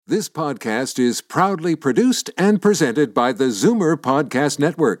This podcast is proudly produced and presented by the Zoomer Podcast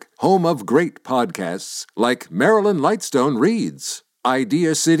Network, home of great podcasts like Marilyn Lightstone Reads,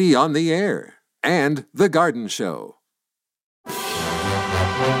 Idea City on the Air, and The Garden Show.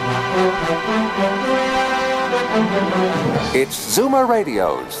 It's Zoomer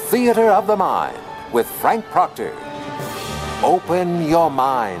Radio's Theater of the Mind with Frank Proctor. Open your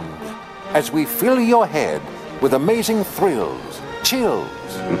mind as we fill your head with amazing thrills, chills,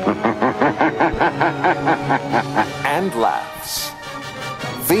 and laughs.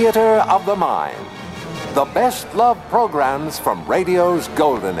 Theater of the Mind. The best love programs from radio's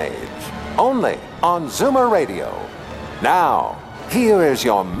golden age. Only on Zoomer Radio. Now, here is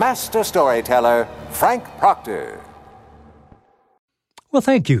your master storyteller, Frank Proctor. Well,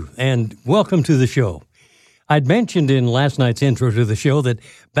 thank you, and welcome to the show. I'd mentioned in last night's intro to the show that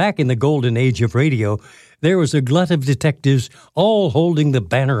back in the golden age of radio, there was a glut of detectives all holding the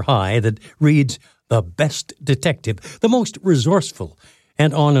banner high that reads, the best detective, the most resourceful,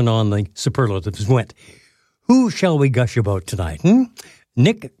 and on the superlatives went. Who shall we gush about tonight?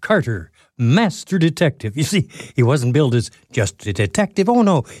 Nick Carter, master detective. You see, he wasn't billed as just a detective. Oh,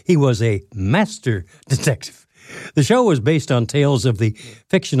 no, he was a master detective. The show was based on tales of the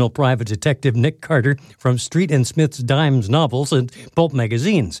fictional private detective Nick Carter from Street and Smith's Dimes novels and pulp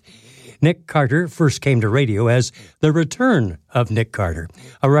magazines. Nick Carter first came to radio as The Return of Nick Carter,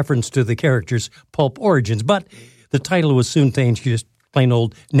 a reference to the character's pulp origins, but the title was soon changed to just plain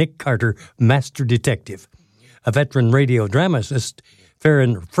old Nick Carter, Master Detective. A veteran radio dramatist,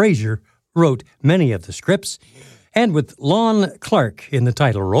 Farron Fraser, wrote many of the scripts, and with Lon Clark in the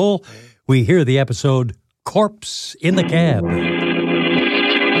title role, we hear the episode Corpse in the Cab.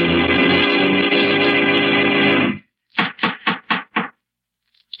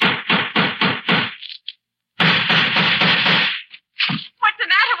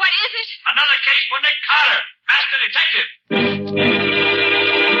 Another case for Nick Carter, Master Detective.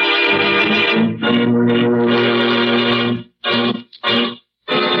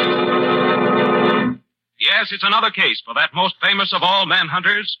 Yes, it's another case for that most famous of all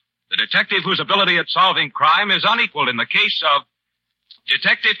manhunters, the detective whose ability at solving crime is unequaled in the case of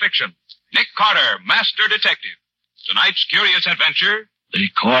detective fiction. Nick Carter, Master Detective. Tonight's curious adventure, The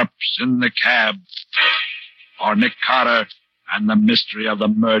Corpse in the Cab. Or Nick Carter and the mystery of the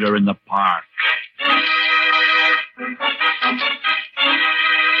murder in the park.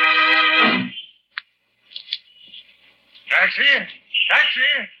 Taxi?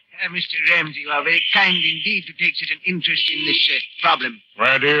 Taxi? Mr. Ramsey, you are very kind indeed to take such an interest in this problem.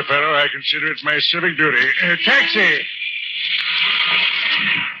 My dear fellow, I consider it my civic duty. Taxi!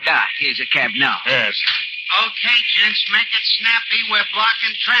 Here's a cab now. Yes. Okay, gents, make it snappy. We're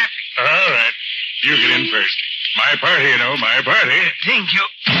blocking traffic. All right. You get in first. My party, you know, my party. Thank you.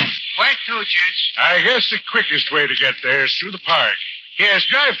 Where to, gents? I guess the quickest way to get there is through the park. Yes,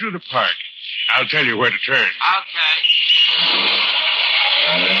 drive through the park. I'll tell you where to turn. Okay.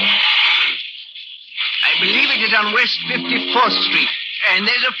 I believe it is on West 54th Street. And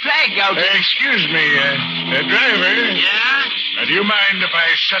there's a flag out there. Excuse me, driver. Yeah? Do you mind if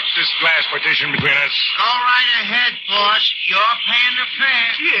I shut this glass partition between us? Go right ahead, boss. You're paying the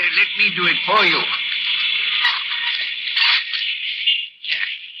fare. Here, let me do it for you.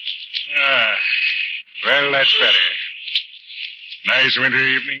 Well, that's better. Nice winter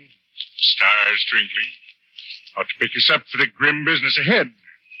evening. Stars twinkling. Ought to pick us up for the grim business ahead.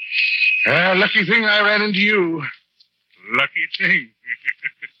 Lucky thing I ran into you. Lucky thing.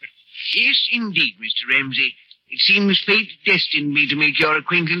 Yes, indeed, Mr. Ramsey. It seems fate destined me to make your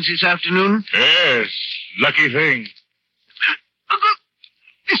acquaintance this afternoon. Yes, lucky thing.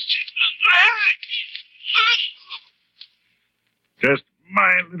 Mr. Ramsey! Just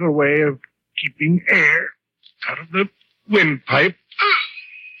my little way of keeping air out of the windpipe.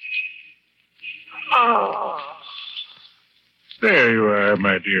 There you are,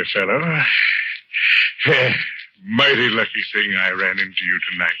 my dear fellow. Mighty lucky thing I ran into you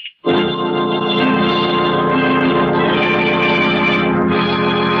tonight.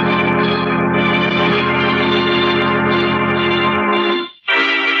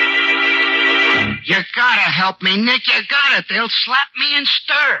 You gotta help me, Nick. You gotta. They'll slap me and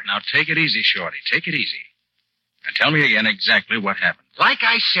stir. Now, take it easy, Shorty. Take it easy. And tell me again exactly what happened. Like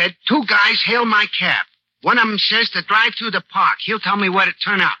I said, two guys hail my cab. One of them says to drive through the park. He'll tell me where to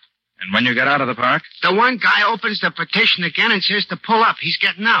turn out. And when you get out of the park? The one guy opens the petition again and says to pull up. He's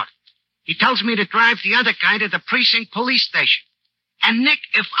getting out. He tells me to drive the other guy to the precinct police station. And, Nick,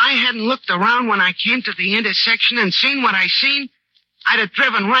 if I hadn't looked around when I came to the intersection and seen what I seen, I'd have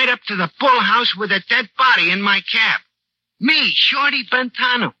driven right up to the bull house with a dead body in my cab. Me, Shorty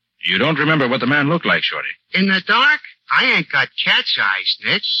Bentano. You don't remember what the man looked like, Shorty? In the dark? I ain't got cat's eyes,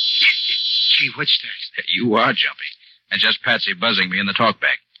 Nick. Gee, what's that? You are jumpy. And just Patsy buzzing me in the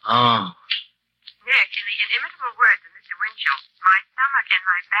talkback. Oh. Nick, in the inimitable words of Mr. Winchell, my stomach and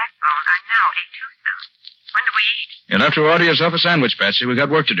my backbone are now a twosome. When do we eat? You'll have to order yourself a sandwich, Patsy. We've got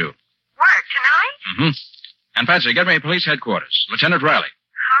work to do. Work tonight? Mm-hmm. And Patsy, get me police headquarters. Lieutenant Riley.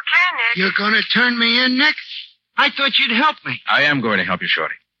 Okay, Nick. You're gonna turn me in, Nick? I thought you'd help me. I am going to help you,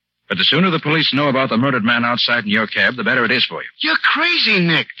 Shorty. But the sooner the police know about the murdered man outside in your cab, the better it is for you. You're crazy,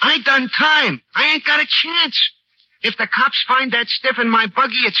 Nick. I done time. I ain't got a chance. If the cops find that stiff in my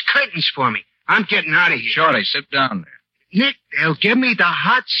buggy, it's curtains for me. I'm getting out of here. Shorty, sit down there. Nick, they'll give me the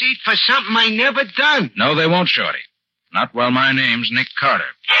hot seat for something I never done. No, they won't, Shorty. Not while my name's Nick Carter.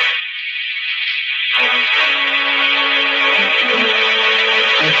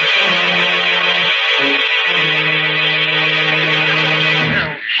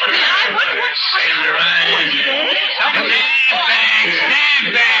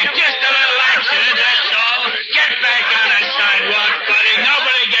 Stand back. Just a little accident, that's all. Get back on the sidewalk, buddy.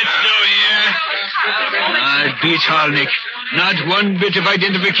 Nobody gets through here. It beats all, Nick. Not one bit of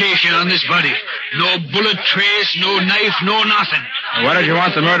identification on this body. No bullet trace, no knife, no nothing. What did you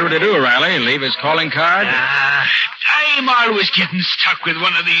want the murderer to do, Riley? Leave his calling card? I'm always getting stuck with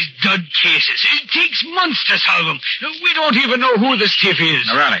one of these dud cases. It takes months to solve them. We don't even know who the stiff is.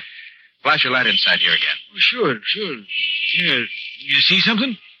 Now, Riley, flash your light inside here again. Sure. Here. You see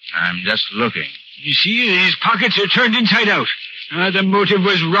something? I'm just looking. You see, his pockets are turned inside out. The motive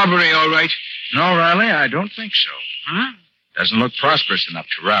was robbery, all right. No, Riley, I don't think so. Huh? Doesn't look prosperous enough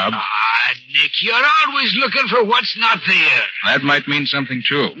to rob. Nick, you're always looking for what's not there. That might mean something,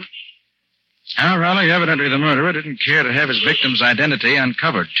 too. Now, Riley, evidently the murderer didn't care to have his victim's identity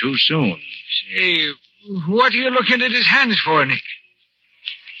uncovered too soon. Say, what are you looking at his hands for, Nick?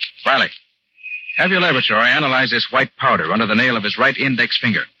 Riley, have your laboratory analyze this white powder under the nail of his right index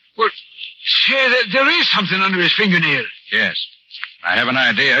finger. Well, say, there is something under his fingernail. Yes. I have an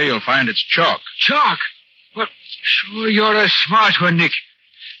idea. You'll find it's chalk. Chalk? Well, sure, you're a smart one, Nick.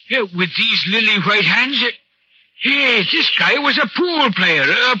 Yeah, with these lily white hands, hey, this guy was a pool player,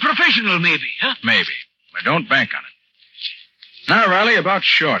 a professional maybe, huh? Maybe, but don't bank on it. Now, Riley, about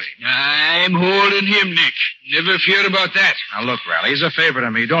Shorty. I'm holding him, Nick. Never fear about that. Now, look, Riley, he's a favorite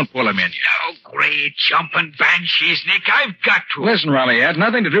of me. Don't pull him in yet. Oh, great jumping banshees, Nick. I've got to. Listen, Riley, he had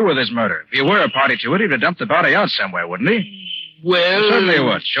nothing to do with this murder. If he were a party to it, he'd have dumped the body out somewhere, wouldn't he? Well... Certainly he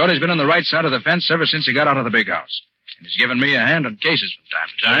would. Shorty's been on the right side of the fence ever since he got out of the big house. And he's given me a hand on cases from time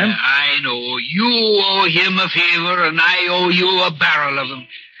to time. I know. You owe him a favor, and I owe you a barrel of them.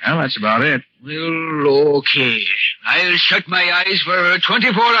 Well, that's about it. Well, okay. I'll shut my eyes for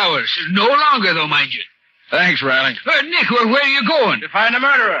 24 hours. No longer, though, mind you. Thanks, Riley. Nick, where are you going? To find the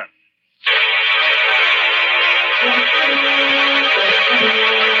murderer.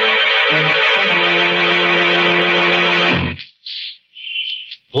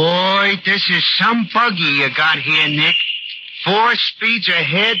 Boy, this is some buggy you got here, Nick. 4 speeds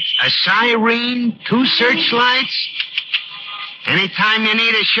ahead, a siren, 2 searchlights. Anytime you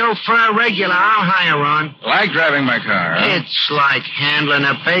need a chauffeur regular, I'll hire on. Like driving my car, huh? It's like handling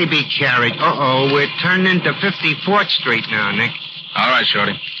a baby carriage. Uh-oh, we're turning into 54th Street now, Nick. All right,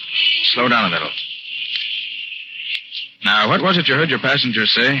 Shorty. Slow down a little. Now, what was it you heard your passenger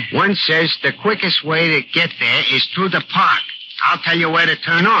say? One says the quickest way to get there is through the park. I'll tell you where to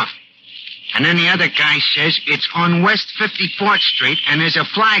turn off. And then the other guy says it's on West 54th Street and there's a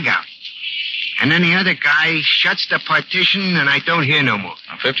flag out. And then the other guy shuts the partition and I don't hear no more.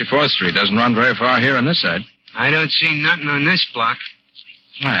 Well, 54th Street doesn't run very far here on this side. I don't see nothing on this block.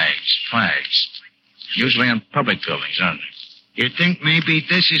 Flags. Usually on public buildings, aren't they? You think maybe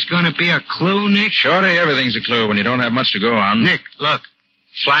this is going to be a clue, Nick? Shorty, everything's a clue when you don't have much to go on. Nick, look.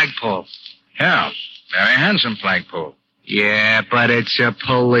 Flagpole. Yeah, very handsome flagpole. Yeah, but it's a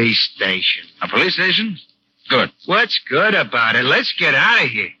police station. A police station? Good. What's good about it? Let's get out of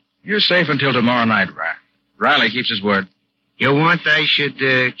here. You're safe until tomorrow night, Riley keeps his word. You want I should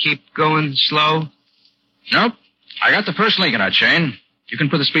keep going slow? Nope. I got the first link in our chain. You can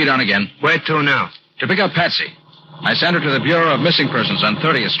put the speed on again. Where to now? To pick up Patsy. I sent her to the Bureau of Missing Persons on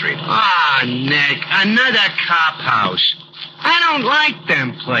 30th Street. Ah, Nick, another cop house. I don't like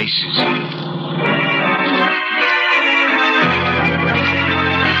them places.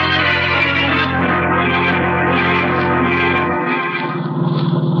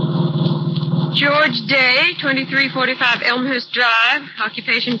 George Day, 2345 Elmhurst Drive,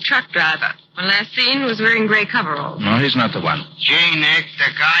 occupation truck driver. When last seen was wearing gray coveralls. No, he's not the one. Gee, Nick, the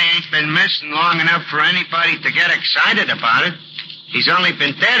guy ain't been missing long enough for anybody to get excited about it. He's only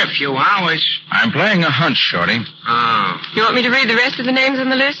been dead a few hours. I'm playing a hunch, Shorty. Oh. You want me to read the rest of the names on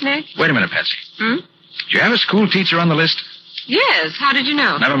the list, Nick? Wait a minute, Patsy. Hmm? Do you have a school teacher on the list? Yes. How did you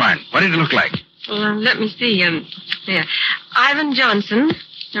know? Never mind. What did it look like? Well, let me see. There. Ivan Johnson,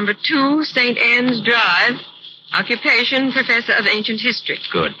 number 2, St. Anne's Drive. Occupation, professor of ancient history.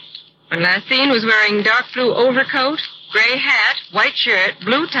 Good. When last seen was wearing dark blue overcoat, gray hat, white shirt,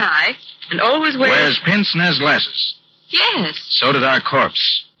 blue tie, and always Wears pince nez glasses. Yes. So did our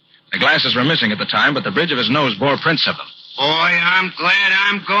corpse. The glasses were missing at the time, but the bridge of his nose bore prints of them. Boy, I'm glad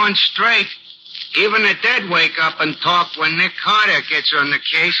I'm going straight. Even the dead wake up and talk when Nick Carter gets on the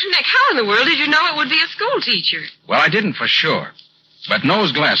case. Nick, how in the world did you know it would be a school teacher? Well, I didn't for sure. But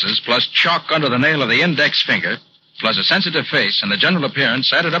nose glasses plus chalk under the nail of the index finger plus a sensitive face and the general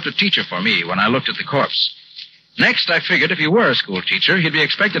appearance added up to teacher for me when I looked at the corpse. Next, I figured if he were a school teacher, he'd be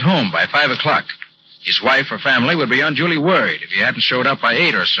expected home by 5 o'clock. His wife or family would be unduly worried if he hadn't showed up by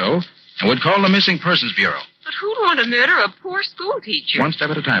 8 or so and would call the Missing Persons Bureau. But who'd want to murder a poor school teacher? One step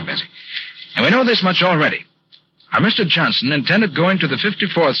at a time, Bessie. And we know this much already. Our Mr. Johnson intended going to the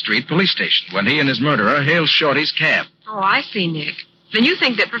 54th Street police station when he and his murderer hailed Shorty's cab. Oh, I see, Nick. Then you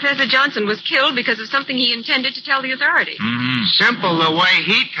think that Professor Johnson was killed because of something he intended to tell the authorities. Mm-hmm. Simple the way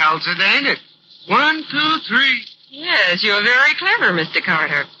he tells it, ain't it? 1, 2, 3. Yes, you're very clever, Mr.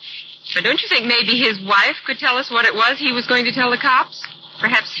 Carter. But don't you think maybe his wife could tell us what it was he was going to tell the cops?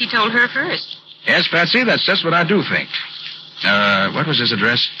 Perhaps he told her first. Yes, Patsy, that's just what I do think. What was his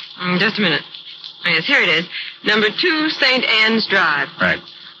address? Just a minute. Oh, yes, here it is. Number 2, St. Anne's Drive. Right.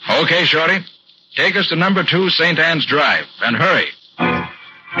 Okay, Shorty. Take us to number 2, St. Anne's Drive. And hurry.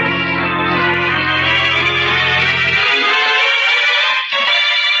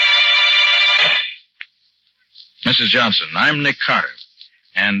 Mrs. Johnson, I'm Nick Carter.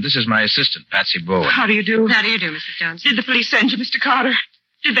 And this is my assistant, Patsy Bowen. How do you do? How do you do, Mrs. Johnson? Did the police send you, Mr. Carter?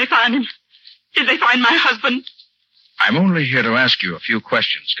 Did they find him? Did they find my husband? I'm only here to ask you a few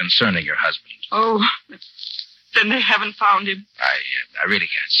questions concerning your husband. Oh, then they haven't found him. I really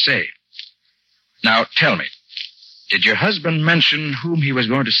can't say. Now, tell me, did your husband mention whom he was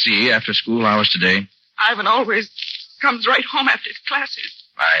going to see after school hours today? Ivan always comes right home after his classes.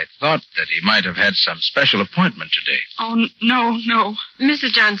 I thought that he might have had some special appointment today. Oh, no.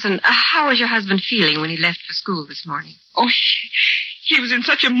 Mrs. Johnson, how was your husband feeling when he left for school this morning? Oh, he was in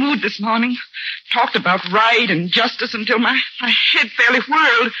such a mood this morning. Talked about right and justice until my head fairly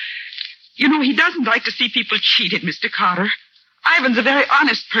whirled. You know, he doesn't like to see people cheated, Mr. Carter. Ivan's a very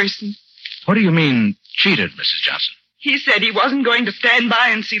honest person. What do you mean, cheated, Mrs. Johnson? He said he wasn't going to stand by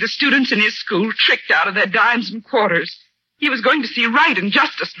and see the students in his school tricked out of their dimes and quarters. He was going to see right and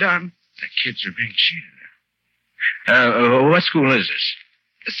justice done. The kids are being cheated. What school is this?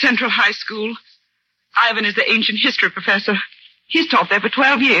 Central High School. Ivan is the ancient history professor. He's taught there for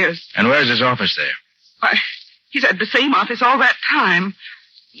 12 years. And where's his office there? Why, he's had the same office all that time.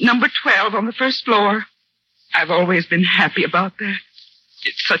 Number 12 on the first floor. I've always been happy about that.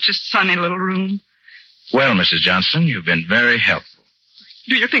 It's such a sunny little room. Well, Mrs. Johnson, you've been very helpful.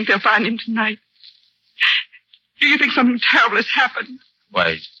 Do you think they'll find him tonight? Do you think something terrible has happened?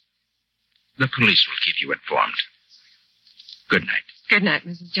 Why, the police will keep you informed. Good night. Good night,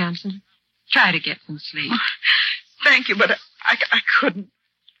 Mrs. Johnson. Try to get some sleep. Oh, thank you, but I couldn't.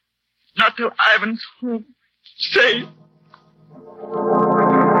 Not till Ivan's home. Safe.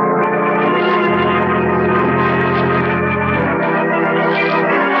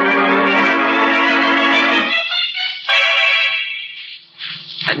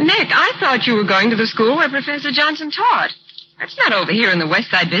 Nick, I thought you were going to the school where Professor Johnson taught. That's not over here in the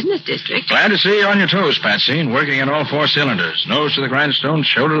West Side Business District. Glad to see you on your toes, Patsy, and working in all 4 cylinders. Nose to the grindstone,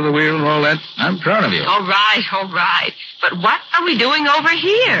 shoulder to the wheel, and all that. I'm proud of you. All right. But what are we doing over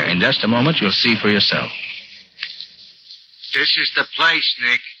here? In just a moment, you'll see for yourself. This is the place,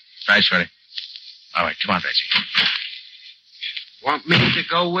 Nick. Right, Shorty. All right, come on, Patsy. Want me to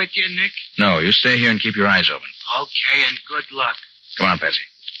go with you, Nick? No, you stay here and keep your eyes open. Okay, and good luck. Come on, Patsy.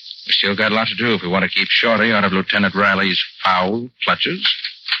 We still got a lot to do if we want to keep Shorty out of Lieutenant Riley's foul clutches.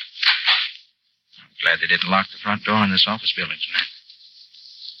 I'm glad they didn't lock the front door in this office building tonight.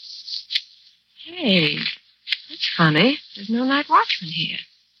 Hey, that's funny. There's no night watchman here.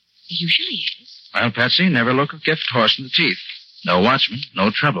 There usually is. Well, Patsy, never look a gift horse in the teeth. No watchman,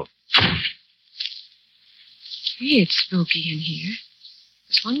 no trouble. Hey, it's spooky in here.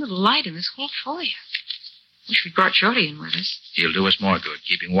 There's one little light in this whole foyer. Wish we'd brought Shorty in with us. He'll do us more good,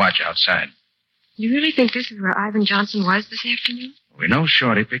 keeping watch outside. You really think this is where Ivan Johnson was this afternoon? We know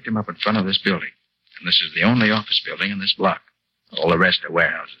Shorty picked him up in front of this building. And this is the only office building in this block. All the rest are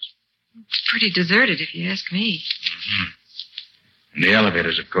warehouses. It's pretty deserted, if you ask me. Mm-hmm. And the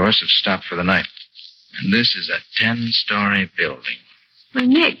elevators, of course, have stopped for the night. And this is a 10-story building. Well,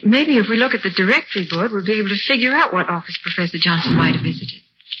 Nick, maybe if we look at the directory board, we'll be able to figure out what office Professor Johnson might have visited.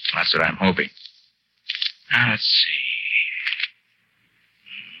 That's what I'm hoping. Now, let's see.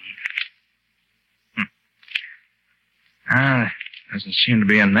 Doesn't seem to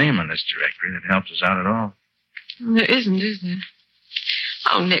be a name on this directory that helps us out at all. There isn't, is there?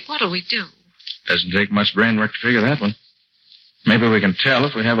 Oh, Nick, what'll we do? Doesn't take much brain work to figure that one. Maybe we can tell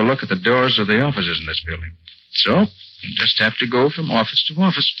if we have a look at the doors of the offices in this building. So, we'll just have to go from office to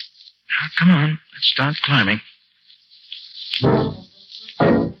office. Now, come on. Let's start climbing.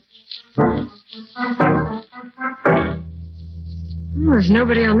 There's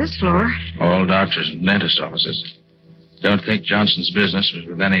nobody on this floor. All doctors and dentist offices. Don't think Johnson's business was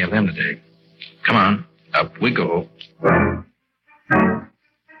with any of them today. Come on. Up we go.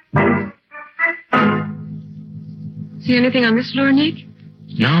 See anything on this floor, Nick?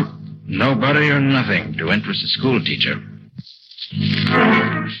 No. Nobody or nothing to interest a school teacher.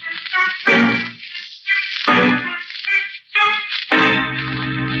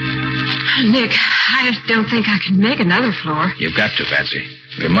 Nick, I don't think I can make another floor. You've got to, Patsy.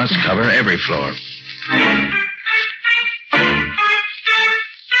 We must cover every floor.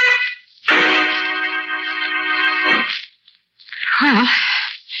 Well,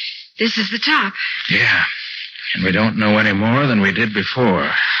 this is the top. Yeah. And we don't know any more than we did before.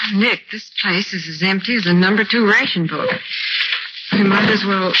 Nick, this place is as empty as a number 2 ration book. We might as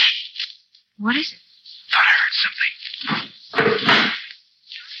well... What is it? Thought I heard something.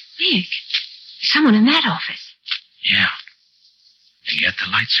 Nick, there's someone in that office. Yeah. And yet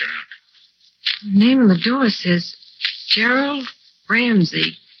the lights are out. The name on the door says Gerald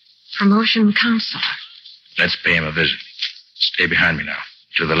Ramsey, promotion counselor. Let's pay him a visit. Stay behind me now,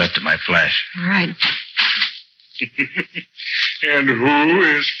 to the left of my flash. All right. And who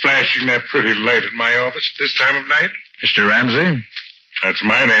is flashing that pretty light at my office at this time of night? Mr. Ramsey? That's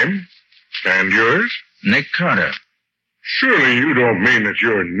my name. And yours? Nick Carter. Surely you don't mean that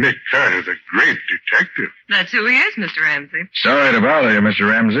you're Nick Carter, the great detective. That's who he is, Mr. Ramsey. Sorry to bother you, Mr.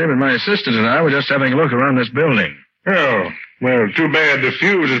 Ramsey, but my assistant and I were just having a look around this building. Oh, well, too bad the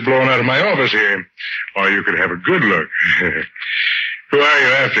fuse is blown out of my office here. Or you could have a good look. Who are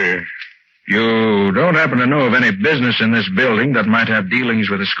you after? You don't happen to know of any business in this building that might have dealings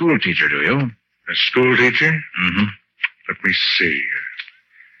with a school teacher, do you? A school teacher? Mm-hmm. Let me see.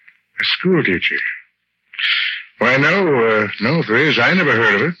 A school teacher. Why, no, there is. I never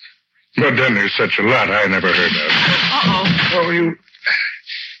heard of it. But then there's such a lot I never heard of. Uh-oh. Oh, you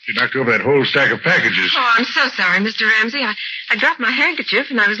knocked over that whole stack of packages. Oh, I'm so sorry, Mr. Ramsey. I dropped my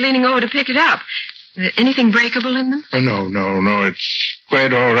handkerchief and I was leaning over to pick it up. Anything breakable in them? Oh, no. It's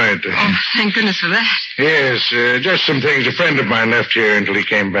quite all right. Oh, thank goodness for that. Yes, just some things a friend of mine left here until he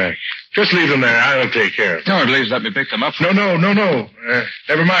came back. Just leave them there. I'll take care of them. No, at least let me pick them up. No.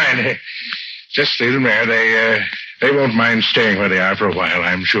 Never mind. Just leave them there. They won't mind staying where they are for a while,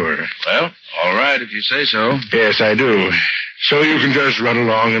 I'm sure. Well, all right, if you say so. Yes, I do. So you can just run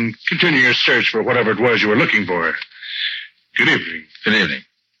along and continue your search for whatever it was you were looking for. Good evening. Good evening.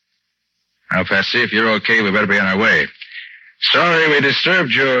 Now, Patsy, if you're okay, we better be on our way. Sorry we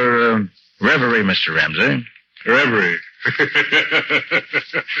disturbed your reverie, Mr. Ramsey. Reverie?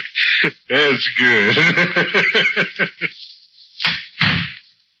 That's good.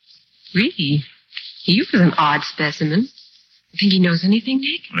 Really? He was an odd specimen. You think he knows anything,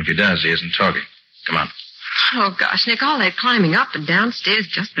 Nick? Well, if he does, he isn't talking. Come on. Oh, gosh, Nick, all that climbing up and downstairs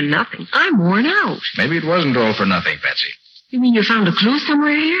just for nothing. I'm worn out. Maybe it wasn't all for nothing, Patsy. You mean you found a clue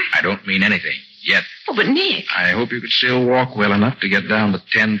somewhere here? I don't mean anything. Yet. Oh, but Nick. I hope you could still walk well enough to get down the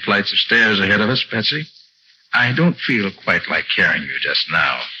 10 flights of stairs ahead of us, Patsy. I don't feel quite like carrying you just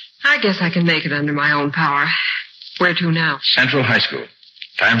now. I guess I can make it under my own power. Where to now? Central High School.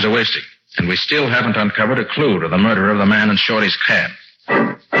 Time's a-wasting. And we still haven't uncovered a clue to the murder of the man in Shorty's cab.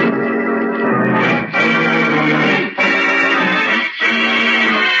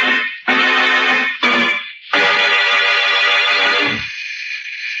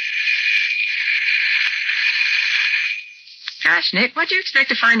 Gosh, Nick, what do you expect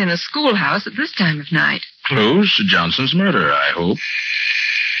to find in a schoolhouse at this time of night? Clues to Johnson's murder, I hope.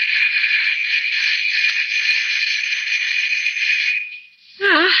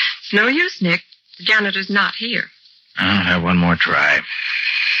 Well, it's no use, Nick. The janitor's not here. I'll have one more try.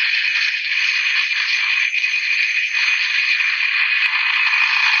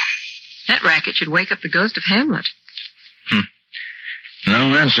 That racket should wake up the ghost of Hamlet.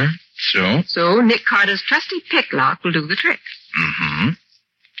 No answer. So? So Nick Carter's trusty pick lock will do the trick. Mm-hmm.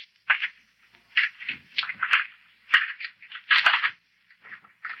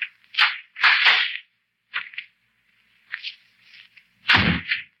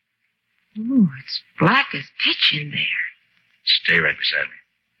 black as pitch in there. Stay right beside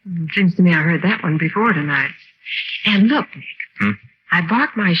me. Seems to me I heard that one before tonight. And look, Nick. I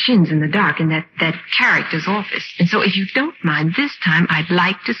barked my shins in the dark in that character's office. And so if you don't mind, this time I'd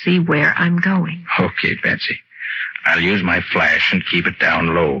like to see where I'm going. Okay, Patsy. I'll use my flash and keep it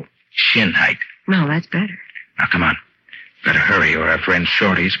down low. Shin height. No, that's better. Now, come on. Better hurry, or our friend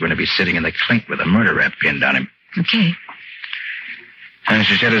Shorty's going to be sitting in the clink with a murder rap pinned on him. Okay.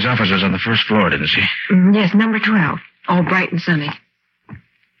 She said his office was on the first floor, didn't she? Yes, number 12. All bright and sunny.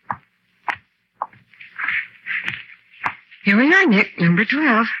 Here we are, Nick, number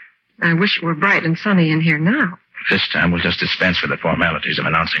 12. I wish it were bright and sunny in here now. This time we'll just dispense with the formalities of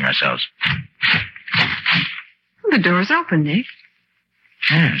announcing ourselves. The door's open, Nick.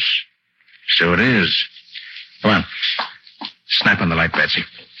 Yes. So it is. Come on. Snap on the light, Patsy.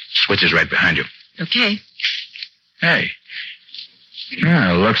 Switch is right behind you. Okay. Hey.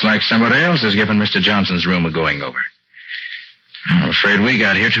 Well, looks like somebody else has given Mr. Johnson's room a going-over. I'm afraid we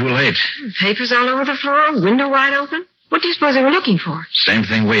got here too late. Papers all over the floor, window wide open. What do you suppose they were looking for? Same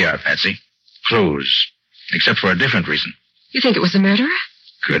thing we are, Patsy. Clues. Except for a different reason. You think it was the murderer?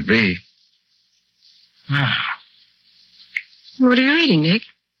 Could be. What are you reading, Nick?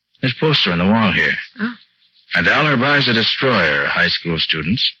 This poster on the wall here. Oh. $1 buys a destroyer, high school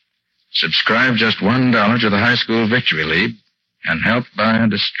students. Subscribe just $1 to the High School Victory League and help buy a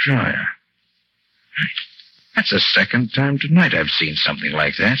destroyer. That's the second time tonight I've seen something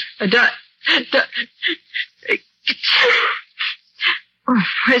like that. Oh,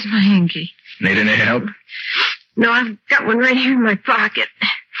 where's my hanky? Need any help? No, I've got one right here in my pocket.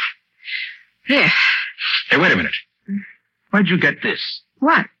 There. Hey, wait a minute. Why'd you get this?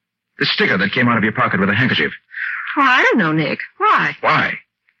 What? The sticker that came out of your pocket with a handkerchief. Well, I don't know, Nick. Why? Why?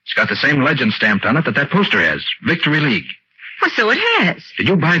 It's got the same legend stamped on it that poster has. Victory League. Well, so it has. Did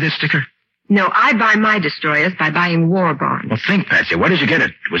you buy this sticker? No, I buy my destroyers by buying war bonds. Well, think, Patsy. Why did you get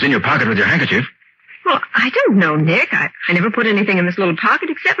it? It was in your pocket with your handkerchief. Well, I don't know, Nick. I never put anything in this little pocket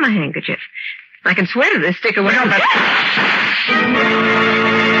except my handkerchief. I can swear to this sticker without...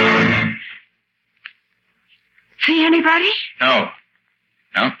 See anybody? No.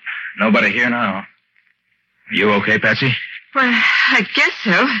 No, nobody here now. Are you okay, Patsy? Well, I guess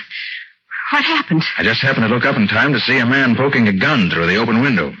so. What happened? I just happened to look up in time to see a man poking a gun through the open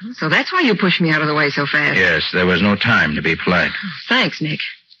window. So that's why you pushed me out of the way so fast. Yes, there was no time to be polite. Oh, thanks, Nick.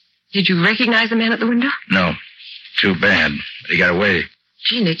 Did you recognize the man at the window? No. Too bad. But he got away.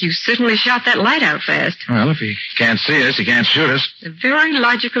 Gee, Nick, you certainly shot that light out fast. Well, if he can't see us, he can't shoot us. A very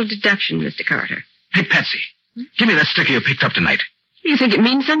logical deduction, Mr. Carter. Hey, Patsy, give me that sticker you picked up tonight. You think it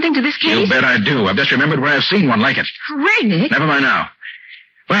means something to this case? You bet I do. I've just remembered where I've seen one like it. Where, Nick? Never mind now.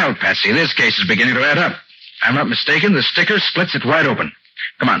 Well, Patsy, this case is beginning to add up. If I'm not mistaken, the sticker splits it wide open.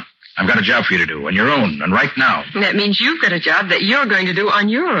 Come on. I've got a job for you to do, on your own, and right now. That means you've got a job that you're going to do on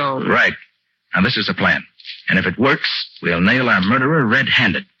your own. Right. Now, this is the plan. And if it works, we'll nail our murderer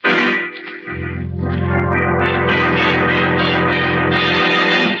red-handed.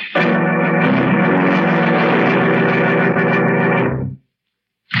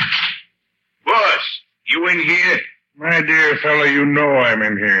 Boss, you in here? My dear fellow, you know I'm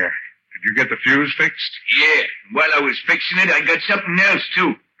in here. Did you get the fuse fixed? Yeah. While I was fixing it, I got something else,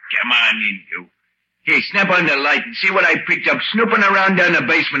 too. Come on in, you. Here, snap on the light and see what I picked up snooping around down the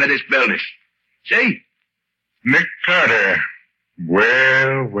basement of this building. See? Nick Carter.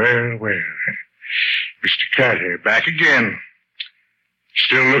 Well. Mr. Carter, back again.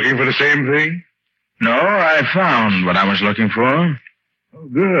 Still looking for the same thing? No, I found what I was looking for. Oh,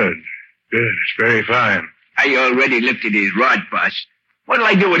 good. Good. It's very fine. I already lifted his rod, boss. What'll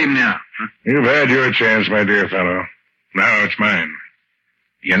I do with him now? Huh? You've had your chance, my dear fellow. Now it's mine.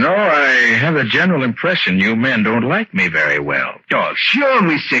 You know, I have a general impression you men don't like me very well. Oh, sure,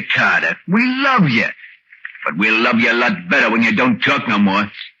 Mr. Carter. We love you. But we'll love you a lot better when you don't talk no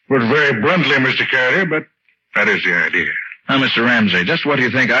more. Put very bluntly, Mr. Carter, but that is the idea. Now, Mr. Ramsey, just what do you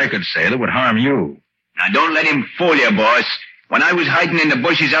think I could say that would harm you? Now, don't let him fool you, boss. When I was hiding in the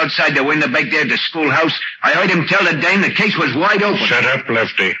bushes outside the window back there at the schoolhouse, I heard him tell the dame the case was wide open. Shut up,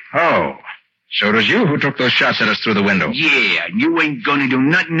 Lefty. Oh, so it was you who took those shots at us through the window? Yeah, and you ain't gonna do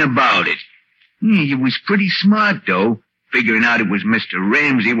nothing about it. Yeah, you was pretty smart, though, figuring out it was Mr.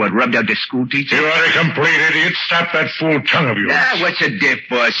 Ramsey what rubbed out the school teacher. You are a complete idiot. Stop that fool tongue of yours. Ah, what's the diff,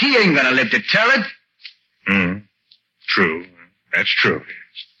 boss? He ain't gonna live to tell it. True. That's true.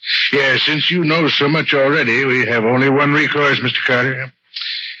 Yeah, since you know so much already, we have only one recourse, Mr. Carter.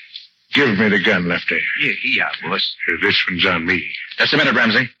 Give me the gun, Lefty. Yeah, boss. This one's on me. Just a minute,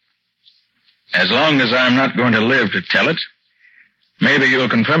 Ramsey. As long as I'm not going to live to tell it, Maybe you'll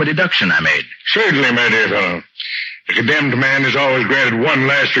confirm a deduction I made. Certainly, my dear fellow. The condemned man is always granted one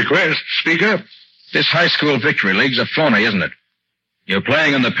last request. Speak up. This high school victory league's a phony, isn't it? You're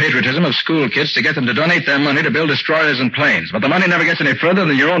playing on the patriotism of school kids to get them to donate their money to build destroyers and planes, but the money never gets any further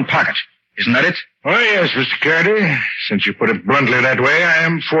than your own pocket. Isn't that it? Oh, yes, Mr. Carter. Since you put it bluntly that way, I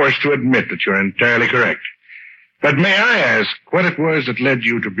am forced to admit that you're entirely correct. But may I ask what it was that led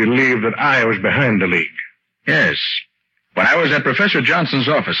you to believe that I was behind the league? Yes. When I was at Professor Johnson's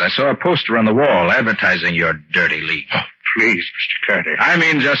office, I saw a poster on the wall advertising your dirty league. Oh, please, Mr. Carter. I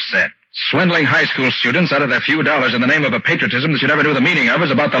mean just that. Swindling high school students out of their few dollars in the name of a patriotism that you never knew the meaning of is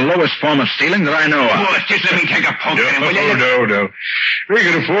about the lowest form of stealing that I know of. Oh, just let me take a poke at him, will you? No. We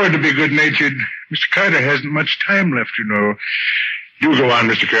can afford to be good-natured. Mr. Carter hasn't much time left, you know. You go on,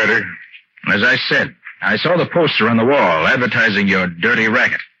 Mr. Carter. As I said, I saw the poster on the wall advertising your dirty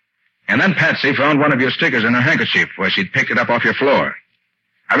racket. And then Patsy found one of your stickers in her handkerchief where she'd picked it up off your floor.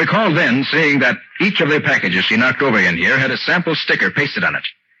 I recall then seeing that each of the packages she knocked over in here had a sample sticker pasted on it.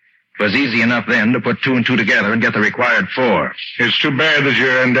 It was easy enough then to put two and two together and get the required 4. It's too bad that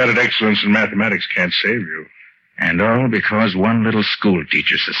your undoubted excellence in mathematics can't save you. And all because one little school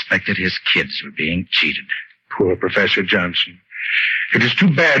teacher suspected his kids were being cheated. Poor Professor Johnson. It is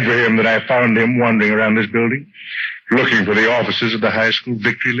too bad for him that I found him wandering around this building, looking for the offices of the high school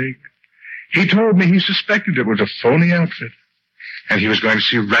victory league. He told me he suspected it was a phony outfit, and he was going to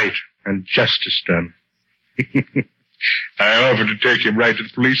see right and justice done. I offered to take him right to the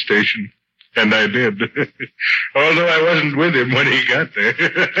police station, and I did. Although I wasn't with him when he got there.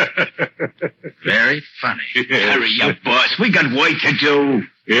 Very funny. Yes. Hurry up, boss. We got work to do.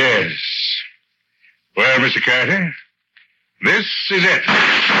 Yes. Well, Mr. Carter, this is it.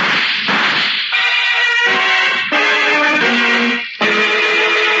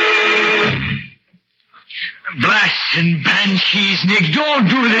 Blast and banshees, Nick. Don't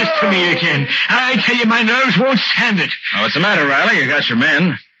do this to me again. I tell you, my nerves won't stand it. Oh, what's the matter, Riley? You got your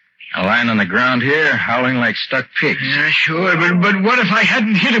men. Lying on the ground here, howling like stuck pigs. Yeah, sure, but what if I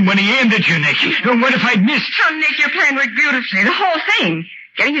hadn't hit him when he aimed at you, Nick? What if I'd missed? Oh, Nick, your plan worked beautifully. The whole thing.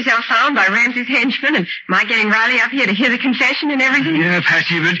 Getting yourself found by Ramsey's henchmen and my getting Riley up here to hear the confession and everything. Yeah,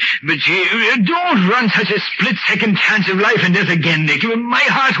 Patsy, but don't run such a split-second chance of life and death again, Nick. My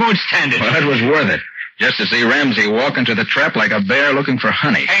heart won't stand it. Well, that was worth it. Just to see Ramsey walk into the trap like a bear looking for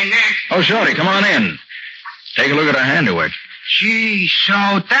honey. Hey, Nick. Oh, Shorty, come on in. Take a look at our handiwork. Gee,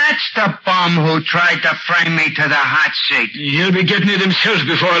 so that's the bum who tried to frame me to the hot seat. He'll be getting it himself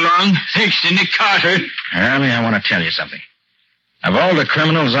before long, thanks to Nick Carter. Riley, I want to tell you something. Of all the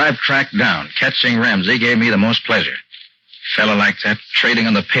criminals I've tracked down, catching Ramsey gave me the most pleasure. A fella like that, trading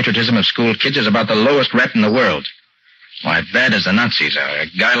on the patriotism of school kids, is about the lowest rat in the world. Why, bad as the Nazis are, a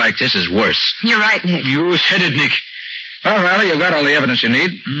guy like this is worse. You're right, Nick. You said it, Nick. Well, Riley, you've got all the evidence you need.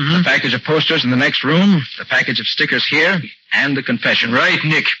 Mm-hmm. The package of posters in the next room, the package of stickers here, and the confession. Right,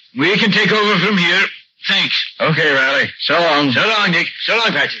 Nick. We can take over from here. Thanks. Okay, Riley. So long. So long, Nick. So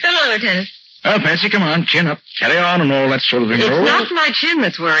long, Patsy. So long, Lieutenant. Well, Patsy, come on. Chin up. Carry on and all that sort of thing. It's not my chin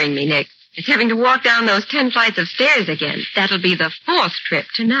that's worrying me, Nick. It's having to walk down those 10 flights of stairs again. That'll be the 4th trip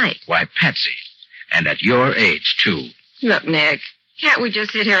tonight. Why, Patsy. And at your age, too. Look, Nick, can't we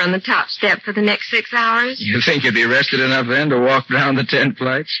just sit here on the top step for the next 6 hours? You think you'd be rested enough then to walk down the 10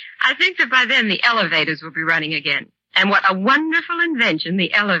 flights? I think that by then the elevators will be running again. And what a wonderful invention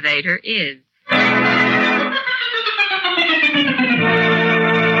the elevator is.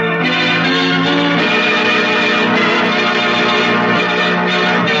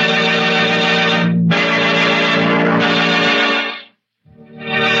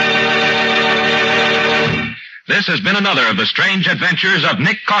 This has been another of the strange adventures of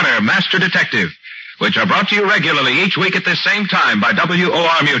Nick Carter, Master Detective, which are brought to you regularly each week at this same time by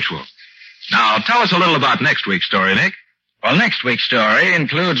WOR Mutual. Now, tell us a little about next week's story, Nick. Well, next week's story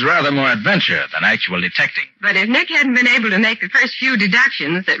includes rather more adventure than actual detecting. But if Nick hadn't been able to make the first few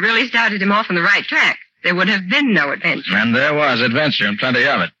deductions that really started him off on the right track, there would have been no adventure. And there was adventure and plenty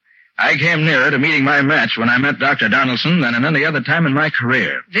of it. I came nearer to meeting my match when I met Dr. Donaldson than at any other time in my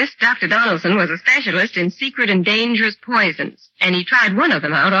career. This Dr. Donaldson was a specialist in secret and dangerous poisons, and he tried one of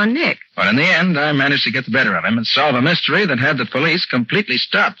them out on Nick. But in the end, I managed to get the better of him and solve a mystery that had the police completely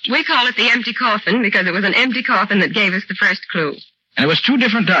stopped. We call it the empty coffin because it was an empty coffin that gave us the first clue. And it was 2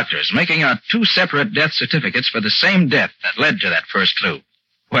 different doctors making out 2 separate death certificates for the same death that led to that first clue.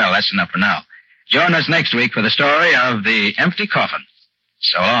 Well, that's enough for now. Join us next week for the story of the empty coffin.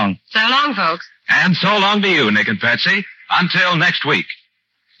 So long. So long, folks. And so long to you, Nick and Patsy. Until next week.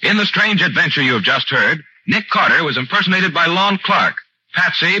 In the strange adventure you have just heard, Nick Carter was impersonated by Lon Clark,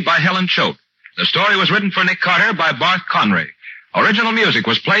 Patsy by Helen Choate. The story was written for Nick Carter by Bart Conry. Original music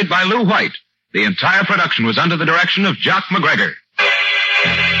was played by Lou White. The entire production was under the direction of Jock McGregor.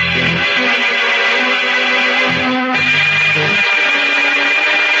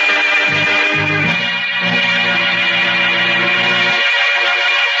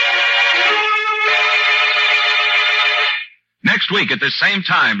 Next week at this same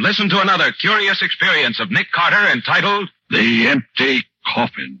time, listen to another curious experience of Nick Carter entitled The Empty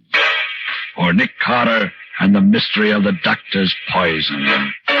Coffin, or Nick Carter and the Mystery of the Doctor's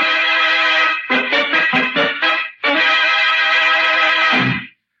Poison.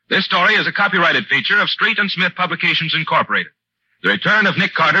 This story is a copyrighted feature of Street and Smith Publications, Incorporated. The Return of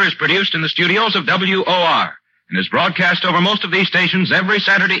Nick Carter is produced in the studios of WOR and is broadcast over most of these stations every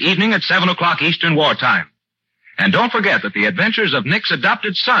Saturday evening at 7 o'clock Eastern Wartime. And don't forget that the adventures of Nick's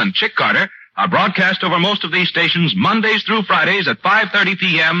adopted son, Chick Carter, are broadcast over most of these stations Mondays through Fridays at 5:30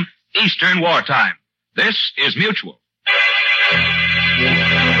 p.m. Eastern Wartime. This is Mutual.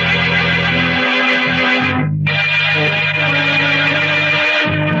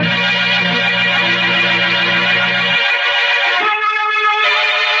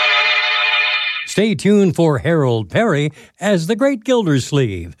 Stay tuned for Harold Perry as the Great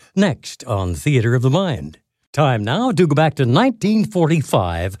Gildersleeve, next on Theater of the Mind. Time now to go back to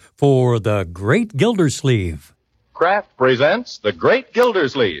 1945 for The Great Gildersleeve. Kraft presents The Great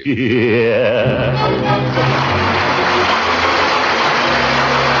Gildersleeve.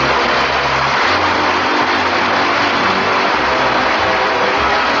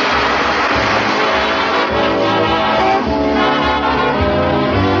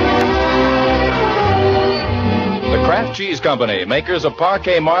 Cheese Company, makers of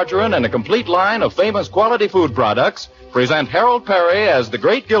Parquet margarine and a complete line of famous quality food products, present Harold Perry as the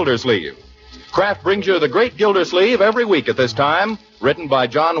Great Gildersleeve. Kraft brings you the Great Gildersleeve every week at this time, written by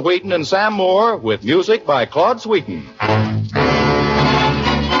John Wheaton and Sam Moore, with music by Claude Sweeten.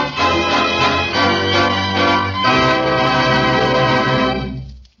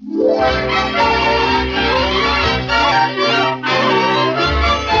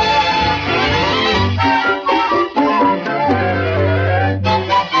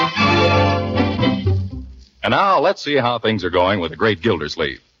 And now, let's see how things are going with the Great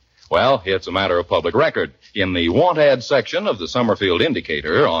Gildersleeve. Well, it's a matter of public record. In the want ad section of the Summerfield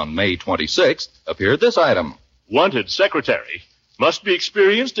Indicator on May 26th appeared this item. Wanted secretary. Must be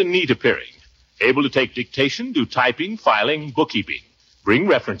experienced and neat appearing. Able to take dictation, do typing, filing, bookkeeping. Bring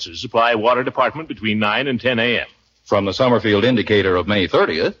references. Supply water department between 9 and 10 a.m. From the Summerfield Indicator of May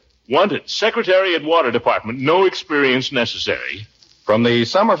 30th. Wanted secretary at water department. No experience necessary. From the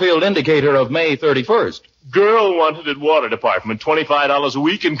Summerfield Indicator of May 31st. Girl wanted at water department, $25 a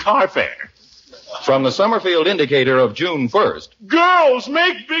week in car fare. From the Summerfield Indicator of June 1st. Girls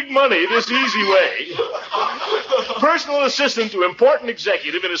make big money this easy way. Personal assistant to important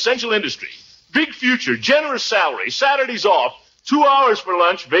executive in essential industry. Big future, generous salary, Saturdays off, 2 hours for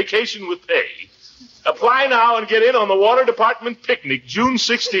lunch, vacation with pay. Apply now and get in on the water department picnic, June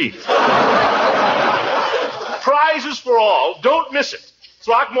 16th. Prizes for all. Don't miss it.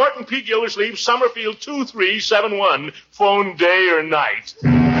 Throckmorton P. Gildersleeve, Summerfield 2371. Phone day or night.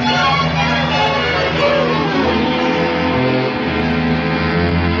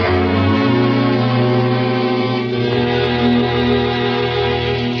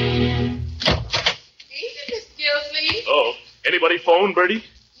 Easy, Miss Gildersleeve. Oh, anybody phone, Bertie?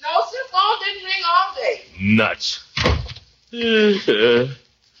 No, sir. Phone didn't ring all day. Nuts.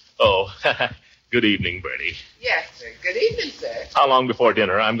 Good evening, Bertie. Yes, sir. Good evening, sir. How long before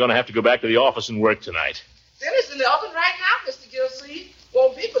dinner? I'm going to have to go back to the office and work tonight. Dinner's in the oven right now, Mr. Gildersleeve.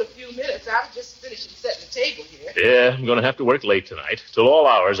 Won't be but a few minutes. I was just finishing setting the table here. Yeah, I'm going to have to work late tonight. Till all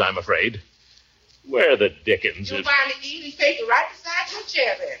hours, I'm afraid. Where the dickens You'll is... find the evening paper right beside your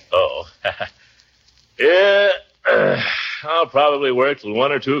chair there. Oh. Yeah, I'll probably work till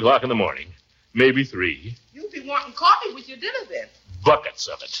 1 or 2 o'clock in the morning. Maybe 3. You'll be wanting coffee with your dinner then. Buckets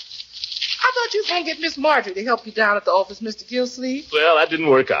of it. I thought you were going to get Miss Marjorie to help you down at the office, Mr. Gildersleeve. Well, that didn't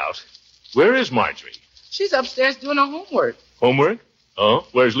work out. Where is Marjorie? She's upstairs doing her homework. Homework? Oh,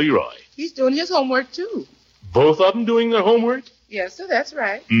 where's Leroy? He's doing his homework, too. Both of them doing their homework? Yes, sir, that's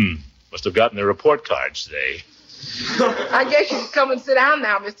right. Must have gotten their report cards today. I guess you can come and sit down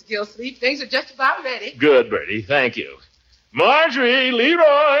now, Mr. Gildersleeve. Things are just about ready. Good, Bertie. Thank you. Marjorie, Leroy.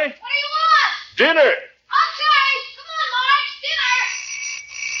 What do you want? Dinner. Okay. Come on, Marge. Dinner.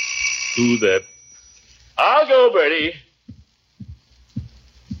 Who the... I'll go, Bertie.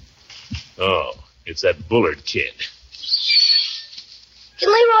 Oh, it's that Bullard kid. Can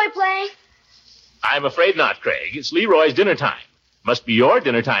Leroy play? I'm afraid not, Craig. It's Leroy's dinner time. Must be your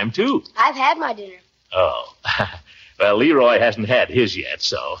dinner time, too. I've had my dinner. Oh. Well, Leroy hasn't had his yet,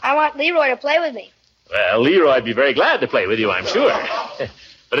 so... I want Leroy to play with me. Well, Leroy'd be very glad to play with you, I'm sure.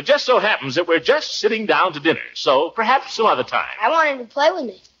 But it just so happens that we're just sitting down to dinner, so perhaps some other time. I want him to play with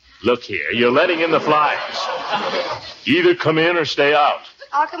me. Look here, you're letting in the flies. Either come in or stay out.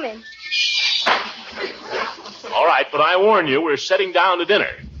 I'll come in. All right, but I warn you, we're sitting down to dinner.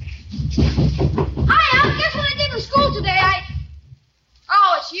 Hi, Al. Guess what I did in school today?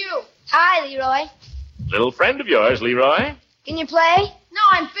 Oh, it's you. Hi, Leroy. Little friend of yours, Leroy. Can you play? No,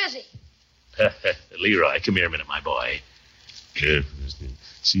 I'm busy. Leroy, come here a minute, my boy.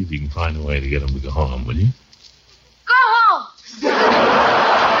 See if you can find a way to get him to go home, will you? Go home.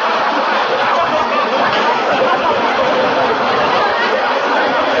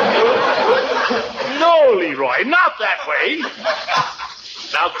 No, Leroy, not that way.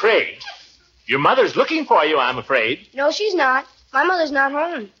 Now, Craig, your mother's looking for you, I'm afraid. No, she's not. My mother's not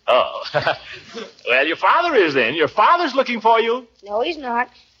home. Oh. Well, your father is then. Your father's looking for you. No, he's not.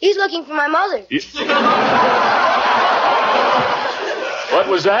 He's looking for my mother. What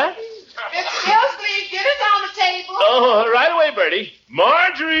was that? Miss Gilsleeve, dinner's on the table. Oh, right away, Bertie.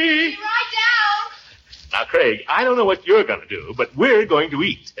 Marjorie! Be right down. Now, Craig, I don't know what you're going to do, but we're going to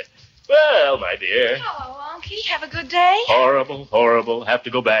eat. Well, my dear. Hello, Unky. Have a good day? Horrible, horrible. Have to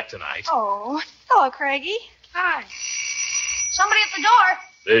go back tonight. Oh, hello, Craigie. Hi. Somebody at the door.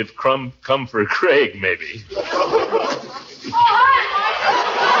 They've come for Craig, maybe. Oh, hi,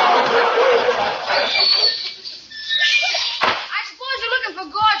 I suppose you're looking for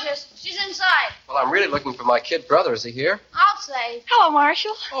Gorgeous. She's inside. Well, I'm really looking for my kid brother. Is he here? I'll say. Hello,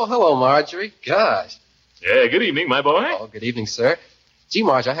 Marshall. Oh, hello, Marjorie. Gosh. Yeah, good evening, my boy. Oh, good evening, sir. Gee,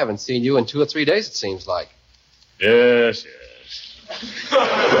 Marge, I haven't seen you in 2 or 3 days, it seems like. Yes.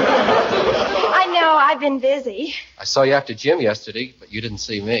 I know, I've been busy. I saw you after gym yesterday, but you didn't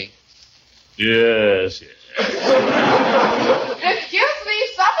see me. Yes. Miss Gilsleeve,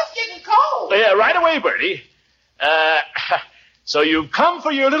 something's getting cold. Yeah, right away, Bertie. So you've come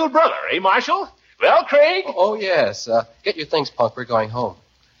for your little brother, eh, Marshall? Well, Craig? Oh, yes. Get your things, Punk. We're going home.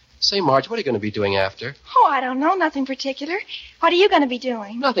 Say, Marge, what are you going to be doing after? Oh, I don't know. Nothing particular. What are you going to be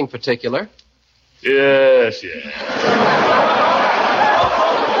doing? Nothing particular. Yes. Come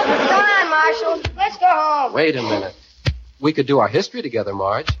on, Marshall. Let's go home. Wait a minute. We could do our history together,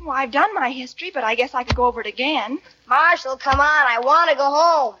 Marge. Well, I've done my history, but I guess I could go over it again. Marshall, come on. I want to go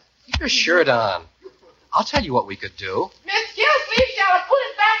home. Keep your shirt on. I'll tell you what we could do. Miss Gilsleeve, shall I put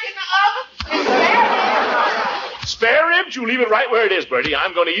it back in the oven? Spare ribs? You leave it right where it is, Bertie.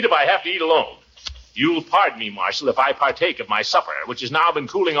 I'm going to eat if I have to eat alone. You'll pardon me, Marshall, if I partake of my supper, which has now been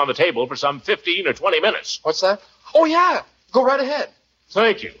cooling on the table for some 15 or 20 minutes. What's that? Oh, yeah. Go right ahead.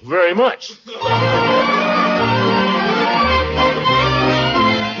 Thank you very much.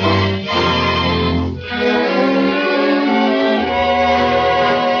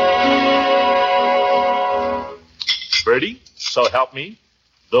 Bertie, so help me,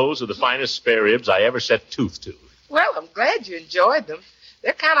 those are the finest spare ribs I ever set tooth to. Well, I'm glad you enjoyed them.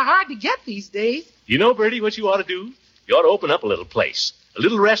 They're kind of hard to get these days. You know, Bertie, what you ought to do? You ought to open up a little place, a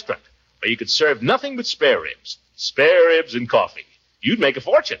little restaurant, where you could serve nothing but spare ribs and coffee. You'd make a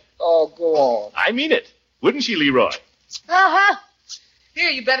fortune. Oh, go on. I mean it. Wouldn't she, Leroy? Uh-huh. Here,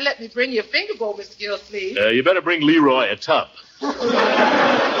 you better let me bring you a finger bowl, Mr. Gilsleeve. You better bring Leroy a tub.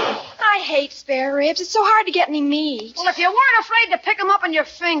 I hate spare ribs. It's so hard to get any meat. Well, if you weren't afraid to pick them up in your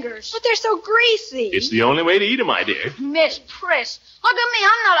fingers. But they're so greasy. It's the only way to eat them, my dear. Miss Priss, look at me.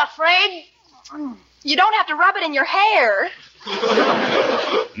 I'm not afraid. You don't have to rub it in your hair.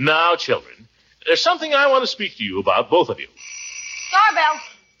 Now, children, there's something I want to speak to you about, both of you. Doorbell.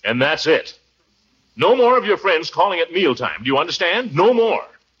 And that's it. No more of your friends calling at mealtime. Do you understand? No more.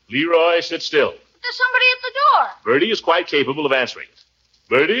 Leroy, sit still. There's somebody at the door. Bertie is quite capable of answering it.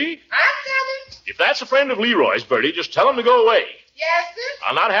 Bertie? I'm coming. If that's a friend of Leroy's, Bertie, just tell him to go away. Yes, sir?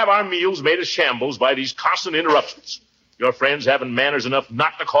 I'll not have our meals made as shambles by these constant interruptions. Your friends haven't manners enough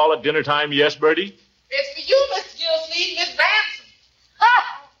not to call at dinner time, yes, Bertie? It's for you, Mr. Gilsleeve, Miss Ransom.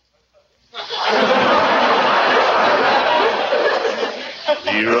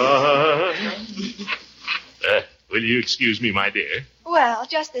 Leroy. Will you excuse me, my dear? Well,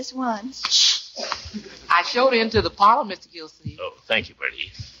 just this once. I showed her into the parlor, Mr. Gilsleeve. Oh, thank you,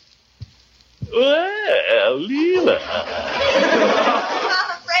 Bertie. Well, Leela. I'm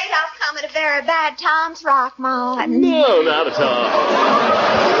afraid I've come at a very bad time, Throckmorton. No, not at all.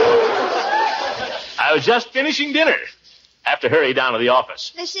 I was just finishing dinner. Have to hurry down to the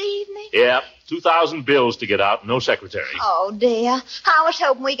office. This evening? Yep, 2,000 bills to get out, no secretary. Oh, dear. I was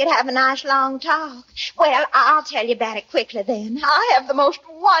hoping we could have a nice long talk. Well, I'll tell you about it quickly then. I have the most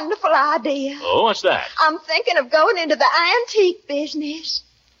wonderful idea. Oh, what's that? I'm thinking of going into the antique business.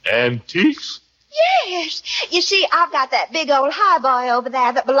 Antiques? Yes. You see, I've got that big old highboy over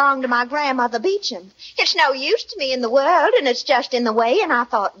there that belonged to my grandmother Beecham. It's no use to me in the world, and it's just in the way, and I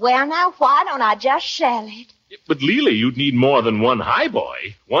thought, well, now, why don't I just sell it? But, Leela, you'd need more than one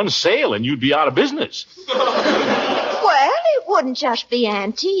highboy. One sale, and you'd be out of business. Well, it wouldn't just be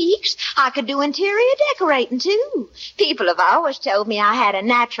antiques. I could do interior decorating, too. People have always told me I had a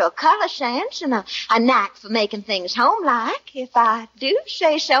natural color sense and a knack for making things homelike, if I do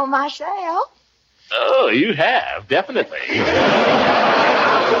say so myself. Oh, you have, definitely.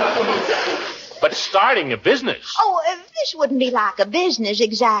 But starting a business. Oh, this wouldn't be like a business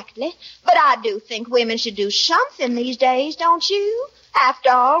exactly. But I do think women should do something these days, don't you? After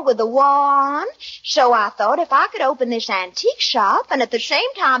all, with the war on. So I thought if I could open this antique shop and at the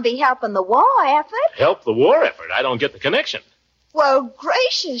same time be helping the war effort. Help the war effort? I don't get the connection. Well,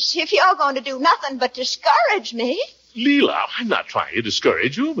 gracious, if you're going to do nothing but discourage me. Leela, I'm not trying to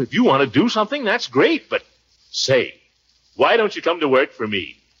discourage you. If you want to do something, that's great. But say, why don't you come to work for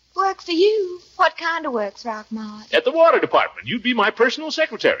me? Work for you? What kind of work, Throckmorton? At the water department. You'd be my personal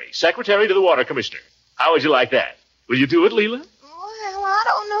secretary. Secretary to the water commissioner. How would you like that? Will you do it, Leela? Well, I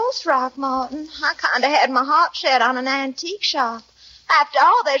don't know, Throckmorton. I kind of had my heart set on an antique shop. After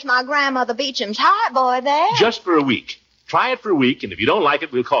all, there's my grandmother Beecham's highboy there. Just for a week. Try it for a week, and if you don't like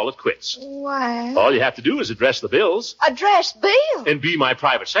it, we'll call it quits. Well... All you have to do is address the bills. Address bills? And be my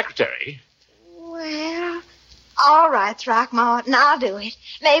private secretary. Well... All right, Throckmorton, I'll do it.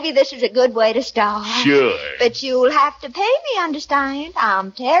 Maybe this is a good way to start. Sure. But you'll have to pay me, understand?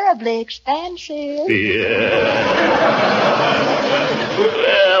 I'm terribly expensive. Yeah.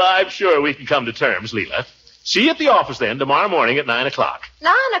 Well, I'm sure we can come to terms, Leela. See you at the office then tomorrow morning at 9 o'clock.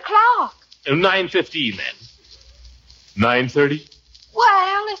 9 o'clock? 9:15 then. 9:30?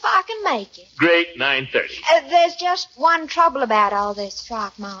 Well, if I can make it. Great, 9:30. There's just one trouble about all this,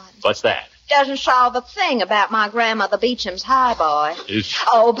 Throckmorton. What's that? Doesn't solve a thing about my grandmother Beecham's highboy.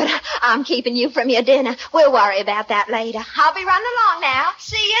 Oh, but I'm keeping you from your dinner. We'll worry about that later. I'll be running along now.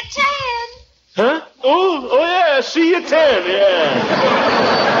 See you at 10. Huh? Oh, yeah, see you at 10, yeah.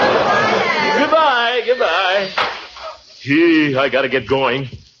 Goodbye. Gee, I gotta get going.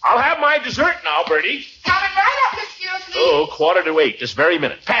 I'll have my dessert now, Bertie. Coming right up, Miss Gilsleeve. Oh, 7:45, this very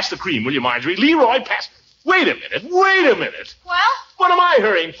minute. Pass the cream, will you, Marjorie? Leroy, pass... Wait a minute. Well? What am I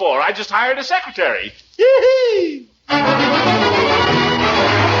hurrying for? I just hired a secretary. Yee-hee!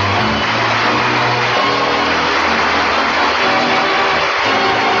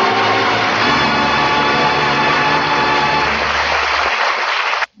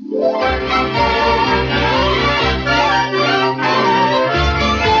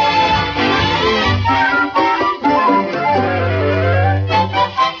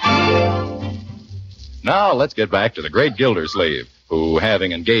 Now, let's get back to the great Gildersleeve, who,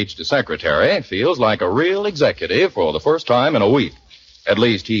 having engaged a secretary, feels like a real executive for the first time in a week. At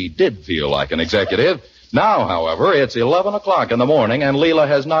least he did feel like an executive. Now, however, it's 11 o'clock in the morning, and Leela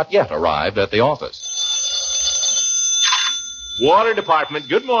has not yet arrived at the office. Water department,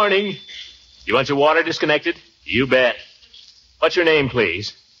 good morning. You want your water disconnected? You bet. What's your name,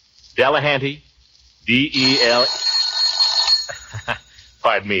 please? Delahanty? D-E-L...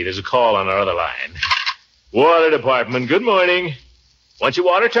 Pardon me, there's a call on our other line. Water department, good morning. Want your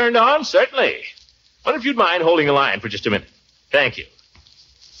water turned on? Certainly. Wonder if you'd mind holding the line for just a minute. Thank you.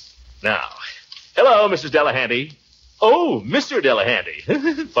 Now, hello, Mrs. Delahanty. Oh, Mr.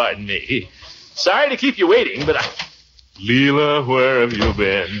 Delahanty. Pardon me. Sorry to keep you waiting, but Leela, where have you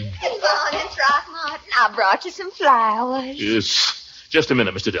been? Good morning, Throckmorton. I brought you some flowers. Yes. Just a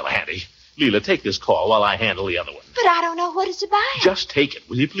minute, Mr. Delahanty. Leela, take this call while I handle the other one. But I don't know what it's about. Just take it,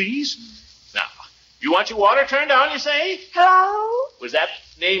 will you, please? Now, you want your water turned on, you say? Hello? Was that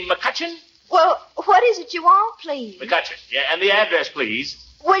name McCutcheon? Well, what is it you want, please? McCutcheon, yeah, and the address, please.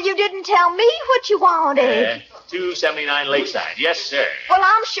 Well, you didn't tell me what you wanted. 279 Lakeside. Yes, sir. Well,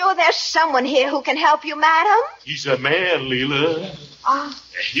 I'm sure there's someone here who can help you, madam. He's a man, Leela.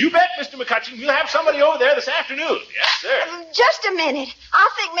 You bet, Mr. McCutcheon. We'll have somebody over there this afternoon. Yes, sir. Just a minute. I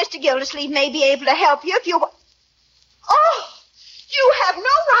think Mr. Gildersleeve may be able to help you if you... Oh! You have no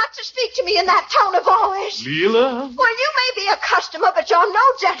right to speak to me in that tone of voice. Leela? Well, you may be a customer, but you're no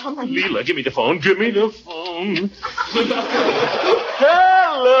gentleman. Leela, give me the phone. Give me the phone.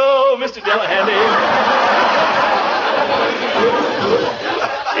 Hello, Mr. Delahanty.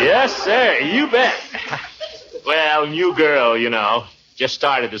 Yes, sir. You bet. Well, new girl, you know. Just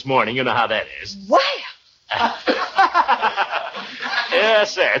started this morning. You know how that is. Well.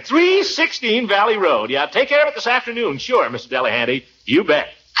 Yes, sir. 316 Valley Road. Yeah, take care of it this afternoon. Sure, Mr. Delahanty. You bet.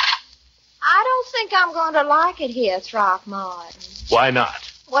 I don't think I'm going to like it here, Throckmorton. Why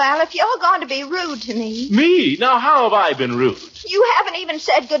not? Well, if you're going to be rude to me. Me? Now, how have I been rude? You haven't even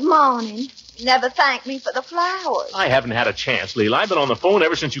said good morning. You never thanked me for the flowers. I haven't had a chance, Leela. I've been on the phone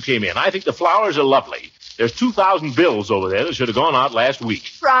ever since you came in. I think the flowers are lovely. There's 2,000 bills over there that should have gone out last week.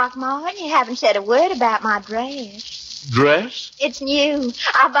 Throckmorton, you haven't said a word about my dress. Dress? It's new.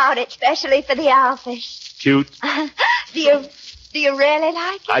 I bought it specially for the office. Cute. Do you really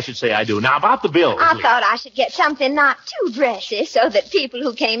like it? I should say I do. Now, about the bills. I thought I should get something not too dressy so that people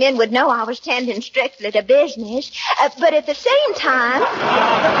who came in would know I was tending strictly to business. But at the same time,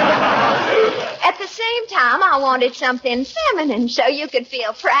 I wanted something feminine so you could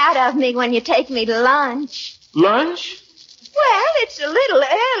feel proud of me when you take me to lunch. Lunch? Well, it's a little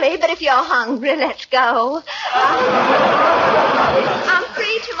early, but if you're hungry, let's go. I'm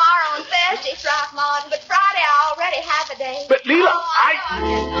free tomorrow and Thursday, Throckmorton, but Friday I already have a day. But, Leela,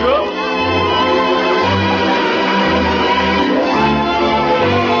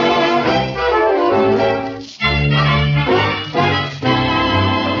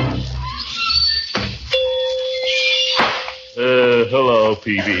 hello,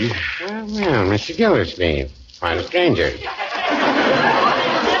 Peavy. Well, Mr. Gildersleeve. Quite a stranger.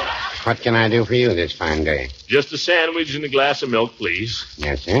 What can I do for you this fine day? Just a sandwich and a glass of milk, please.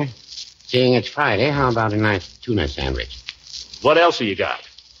 Yes, sir. Seeing it's Friday, how about a nice tuna sandwich? What else have you got?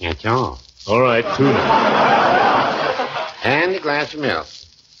 That's all. All right, tuna. And a glass of milk.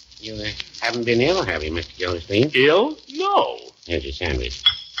 You haven't been ill, have you, Mr. Gildersleeve? Ill? No. Here's your sandwich.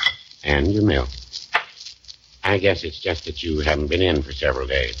 And your milk. I guess it's just that you haven't been in for several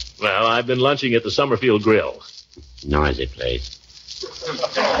days. Well, I've been lunching at the Summerfield Grill. Noisy place.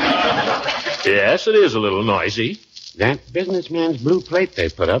 Yes, it is a little noisy. That businessman's blue plate they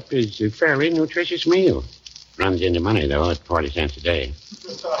put up is a fairly nutritious meal. Runs into money, though, at 40 cents a day.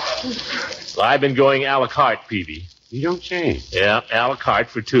 Well, I've been going a la carte, Peavy. You don't say. Yeah, a la carte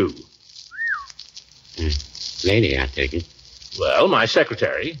for two. Lady, I take it. Well, my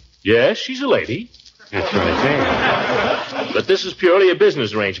secretary. Yes, she's a lady. That's what I say. But this is purely a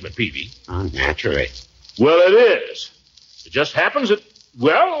business arrangement, Peavy. Oh, naturally. Well, it is. It just happens that,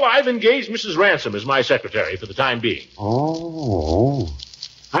 well, I've engaged Mrs. Ransom as my secretary for the time being. Oh.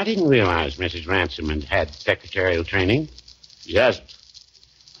 I didn't realize Mrs. Ransom had secretarial training. She hasn't.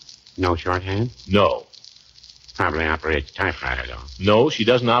 No shorthand? No. Probably operates a typewriter, though. No, she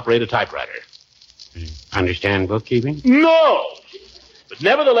doesn't operate a typewriter. Understand bookkeeping? No! But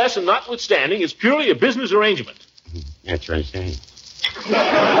nevertheless and notwithstanding, it's purely a business arrangement. That's what I say.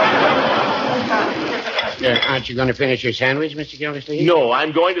 Aren't you going to finish your sandwich, Mr. Gildersleeve? No,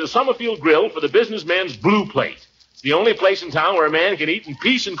 I'm going to the Summerfield Grill for the businessman's blue plate. It's the only place in town where a man can eat in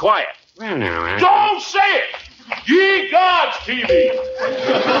peace and quiet. Well, now, Don't say it! Ye gods, TV!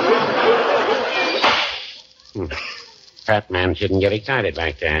 Fat man shouldn't get excited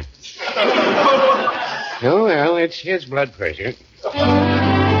like that. Oh, well, it's his blood pressure.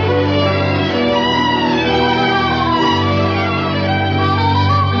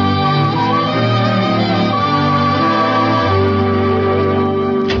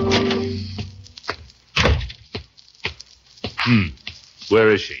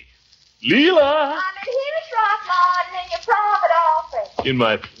 Where is she? Leela! I'm in here, Throckmorton, in your private office. In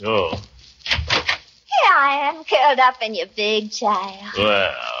my... Oh. Here I am, curled up in your big chair.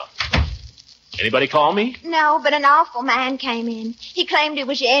 Well... Anybody call me? No, but an awful man came in. He claimed he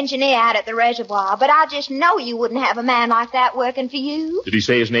was your engineer out at the reservoir, but I just know you wouldn't have a man like that working for you. Did he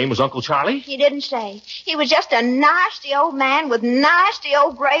say his name was Uncle Charlie? He didn't say. He was just a nasty old man with nasty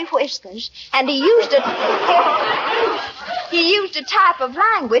old gray whiskers, and he used a type of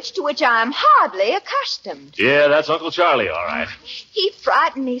language to which I am hardly accustomed. Yeah, that's Uncle Charlie, all right. He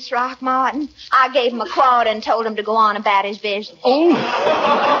frightened me, Throckmorton. I gave him a quarter and told him to go on about his business. Oh!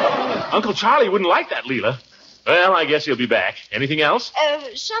 Uncle Charlie wouldn't like that, Leela. Well, I guess he'll be back. Anything else?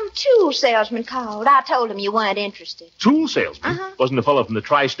 Some tool salesman called. I told him you weren't interested. Tool salesman? Uh-huh. Wasn't the fellow from the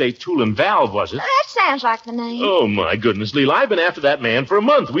Tri-State Tool and Valve, was it? That sounds like the name. Oh, my goodness, Leela, I've been after that man for a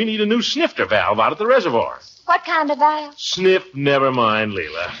month. We need a new snifter valve out at the reservoir. What kind of valve? Sniff, never mind,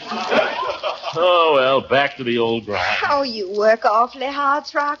 Leela. Oh, well, back to the old grind. Oh, you work awfully hard,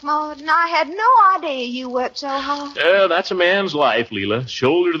 Throckmorton. I had no idea you worked so hard. That's a man's life, Leela.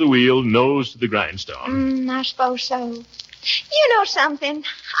 Shoulder to the wheel, nose to the grindstone. I suppose so. You know something?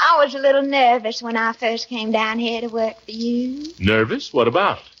 I was a little nervous when I first came down here to work for you. Nervous? What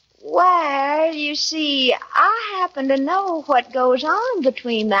about? Well, you see, I happen to know what goes on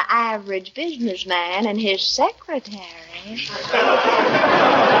between the average businessman and his secretary.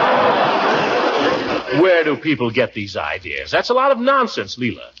 Where do people get these ideas? That's a lot of nonsense,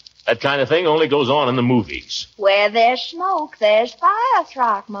 Leela. That kind of thing only goes on in the movies. Where there's smoke, there's fire,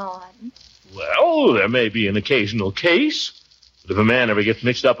 Throckmorton. Well, there may be an occasional case. But if a man ever gets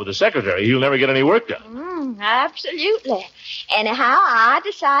mixed up with a secretary, he'll never get any work done. Absolutely. Anyhow, I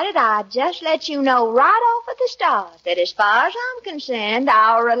decided I'd just let you know right off at the start that as far as I'm concerned,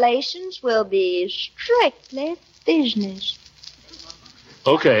 our relations will be strictly business.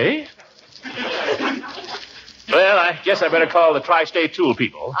 Okay. Well, I guess I better call the Tri-State Tool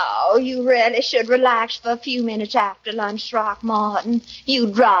people. Oh, you really should relax for a few minutes after lunch, Throckmorton.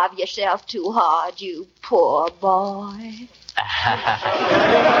 You drive yourself too hard, you poor boy.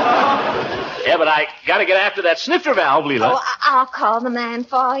 Yeah, but I gotta get after that snifter valve, Leela. Oh, I'll call the man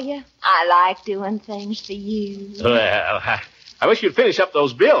for you. I like doing things for you. Well, I wish you'd finish up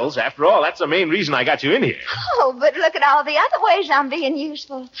those bills. After all, that's the main reason I got you in here. Oh, but look at all the other ways I'm being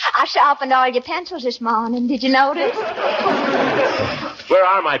useful. I sharpened all your pencils this morning. Did you notice? Where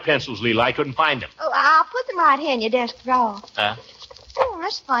are my pencils, Leela? I couldn't find them. Oh, I'll put them right here in your desk drawer. Oh,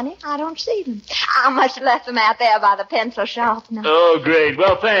 that's funny. I don't see them. I must have left them out there by the pencil sharpener. Oh, great.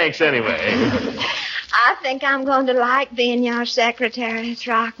 Well, thanks anyway. I think I'm going to like being your secretary,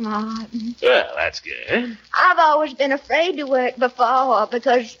 Throckmorton. Well, that's good. I've always been afraid to work before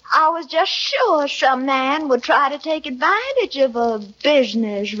because I was just sure some man would try to take advantage of a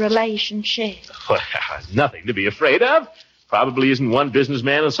business relationship. Well, nothing to be afraid of. Probably isn't one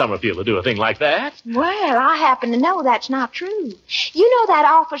businessman in Summerfield to do a thing like that. Well, I happen to know that's not true. You know that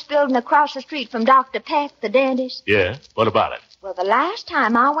office building across the street from Dr. Peck, the dentist? Yeah? What about it? Well, the last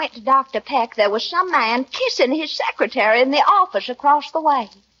time I went to Dr. Peck, there was some man kissing his secretary in the office across the way.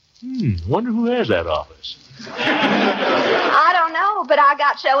 Wonder who has that office. I don't know, but I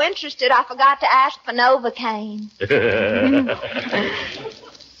got so interested I forgot to ask for Novocaine.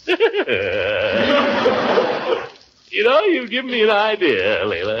 You know, you've given me an idea,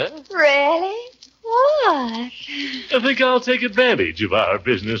 Leila. Really? What? I think I'll take advantage of our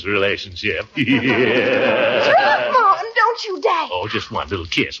business relationship. Throckmorton, don't you dare. Oh, just one little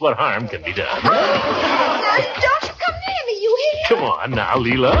kiss. What harm can be done? Now, don't you come near me, you hear? Come on now,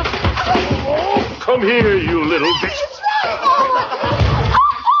 Leila. Oh, come here, you little bitch.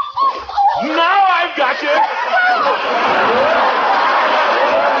 Now I've got you.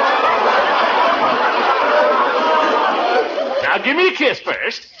 Now, give me a kiss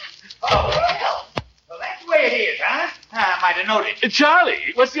first. Well, that's the way it is, huh? I might have noticed.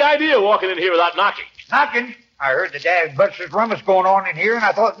 Charlie, what's the idea of walking in here without knocking? Knocking? I heard the Dad Buster's rumpus going on in here, and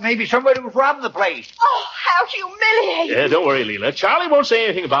I thought maybe somebody was robbing the place. Oh, how humiliating. Yeah, don't worry, Leila. Charlie won't say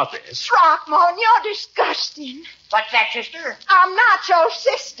anything about this. Throckmorton, you're disgusting. What's that, sister? I'm not your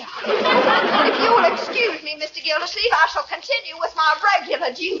sister. If you'll excuse me, Mr. Gildersleeve, I shall continue with my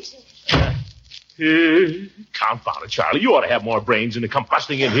regular duties. Confound it, Charlie. You ought to have more brains than to come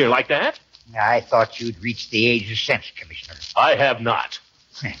busting in here like that. I thought you'd reached the age of sense, Commissioner. I have not.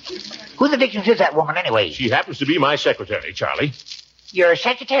 Who the dickens is that woman, anyway? She happens to be my secretary, Charlie. Your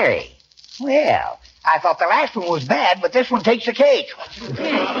secretary? Well, I thought the last one was bad, but this one takes the cake.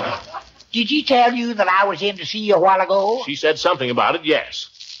 Did she tell you that I was in to see you a while ago? She said something about it, yes.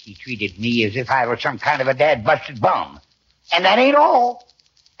 She treated me as if I was some kind of a dad-busted bum. And that ain't all.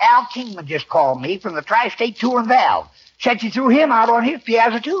 Al Kingman just called me from the Tri-State Tool and Valve. Said she threw him out on his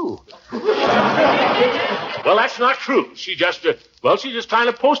piazza, too. Well, that's not true. She just kind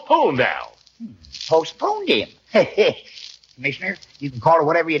of postponed Al. Postponed him? Commissioner, you can call her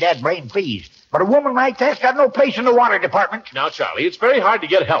whatever your dad brain please. But a woman like that's got no place in the water department. Now, Charlie, it's very hard to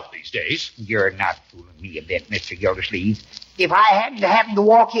get help these days. You're not fooling me a bit, Mr. Gildersleeve. If I hadn't happened to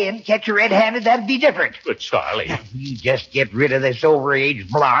walk in, catch you red-handed, that'd be different. But, Charlie... You just get rid of this overaged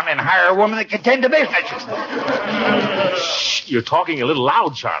blonde and hire a woman that can tend to business. Shh, you're talking a little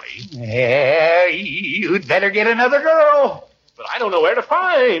loud, Charlie. Yeah, you'd better get another girl. But I don't know where to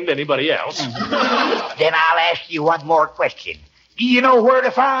find anybody else. Then I'll ask you one more question. Do you know where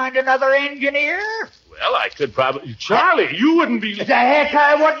to find another engineer? Well, I could probably... Charlie, you wouldn't be... The heck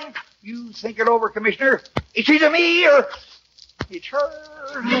I wouldn't. You think it over, Commissioner. It's either me or... It's her.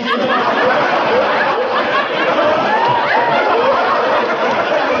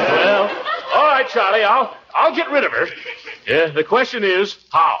 Well, all right, Charlie, I'll get rid of her. Yeah, the question is,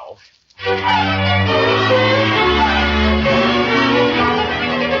 how?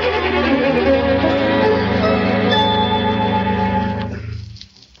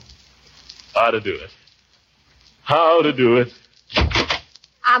 How to do it.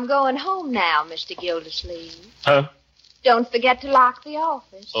 I'm going home now, Mr. Gildersleeve. Huh? Don't forget to lock the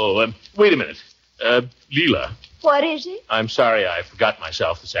office. Oh, wait a minute. Leela, What is it? I'm sorry I forgot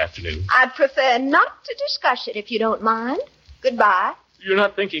myself this afternoon. I'd prefer not to discuss it if you don't mind. Goodbye. You're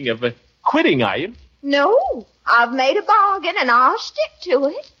not thinking of quitting, are you? No, I've made a bargain and I'll stick to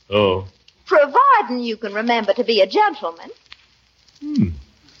it. Oh. Providing you can remember to be a gentleman.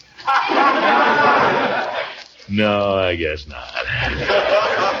 No, I guess not.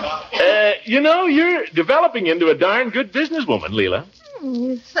 You're developing into a darn good businesswoman, Leela.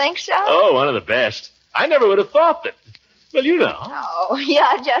 You think so? Oh, one of the best. I never would have thought that. Well, you know. Oh,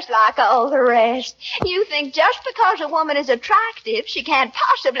 you're just like all the rest. You think just because a woman is attractive, she can't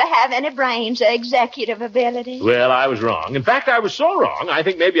possibly have any brains or executive ability. Well, I was wrong. In fact, I was so wrong, I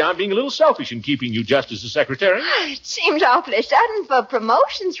think maybe I'm being a little selfish in keeping you just as a secretary. It seems awfully sudden for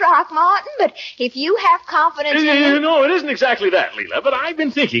promotion, Throckmorton, but if you have confidence in... No, it isn't exactly that, Leela, but I've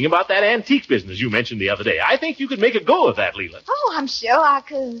been thinking about that antique business you mentioned the other day. I think you could make a go of that, Leela. Oh, I'm sure I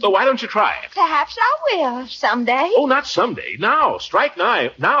could. So why don't you try it? Perhaps I will someday. Oh, not someday. Now. Strike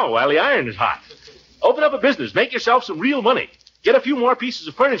now while the iron is hot. Open up a business. Make yourself some real money. Get a few more pieces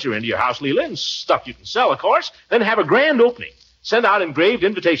of furniture into your house, Leela, and stuff you can sell, of course. Then have a grand opening. Send out engraved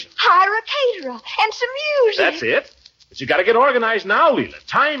invitations. Hire a caterer and some music. That's it. But you got to get organized now, Leela.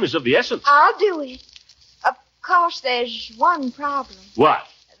 Time is of the essence. I'll do it. Of course, there's one problem. What?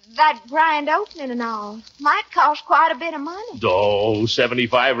 That grand opening and all might cost quite a bit of money. Oh, $75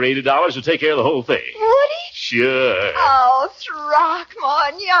 or $80 will take care of the whole thing. Would it? Sure. Oh,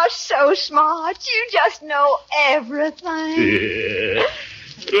 Throckmorton, you're so smart. You just know everything.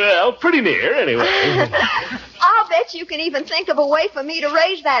 Well, pretty near, anyway. I'll bet you can even think of a way for me to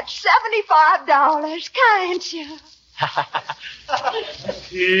raise that $75, can't you?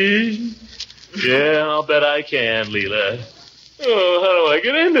 Yeah, I'll bet I can, Leela. Oh, how do I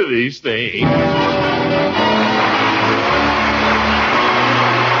get into these things?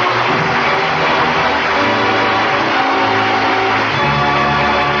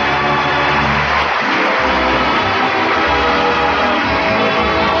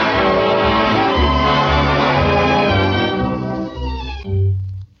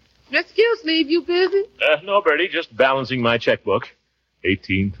 Mr. Gildersleeve, you busy? No, Bertie, just balancing my checkbook.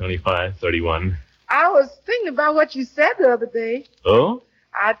 18, 25, 31. I was thinking about what you said the other day. Oh?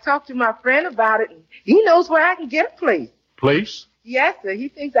 I talked to my friend about it, and he knows where I can get a place. Place? Yes, sir. He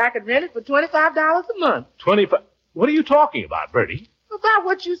thinks I could rent it for $25 a month. 25? What are you talking about, Bertie? About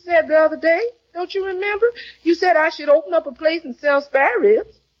what you said the other day. Don't you remember? You said I should open up a place and sell spare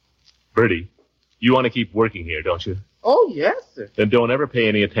ribs. Bertie, you want to keep working here, don't you? Oh, yes, sir. Then don't ever pay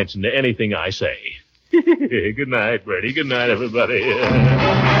any attention to anything I say. Good night, Bertie. Good night, everybody.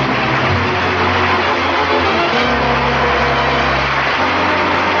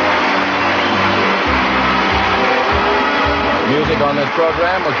 Music on this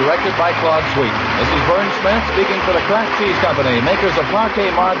program was directed by Claude Sweet. This is Vern Smith speaking for the Kraft Cheese Company, makers of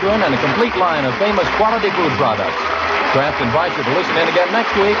parquet margarine and a complete line of famous quality food products. Kraft invites you to listen in again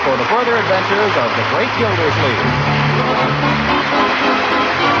next week for the further adventures of the Great Gildersleeve.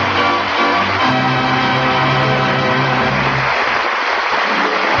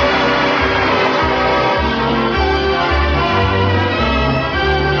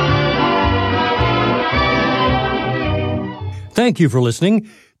 Thank you for listening.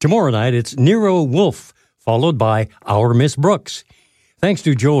 Tomorrow night, it's Nero Wolfe, followed by Our Miss Brooks. Thanks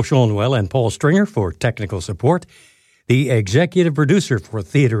to Joel Schoenwell and Paul Stringer for technical support. The executive producer for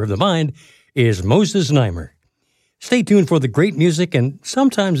Theater of the Mind is Moses Neimer. Stay tuned for the great music and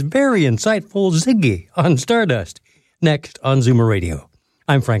sometimes very insightful Ziggy on Stardust, next on Zoomer Radio.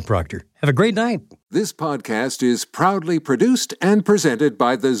 I'm Frank Proctor. Have a great night. This podcast is proudly produced and presented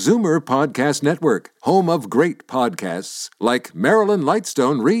by the Zoomer Podcast Network, home of great podcasts like Marilyn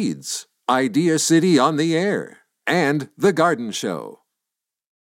Lightstone Reads, Idea City on the Air, and The Garden Show.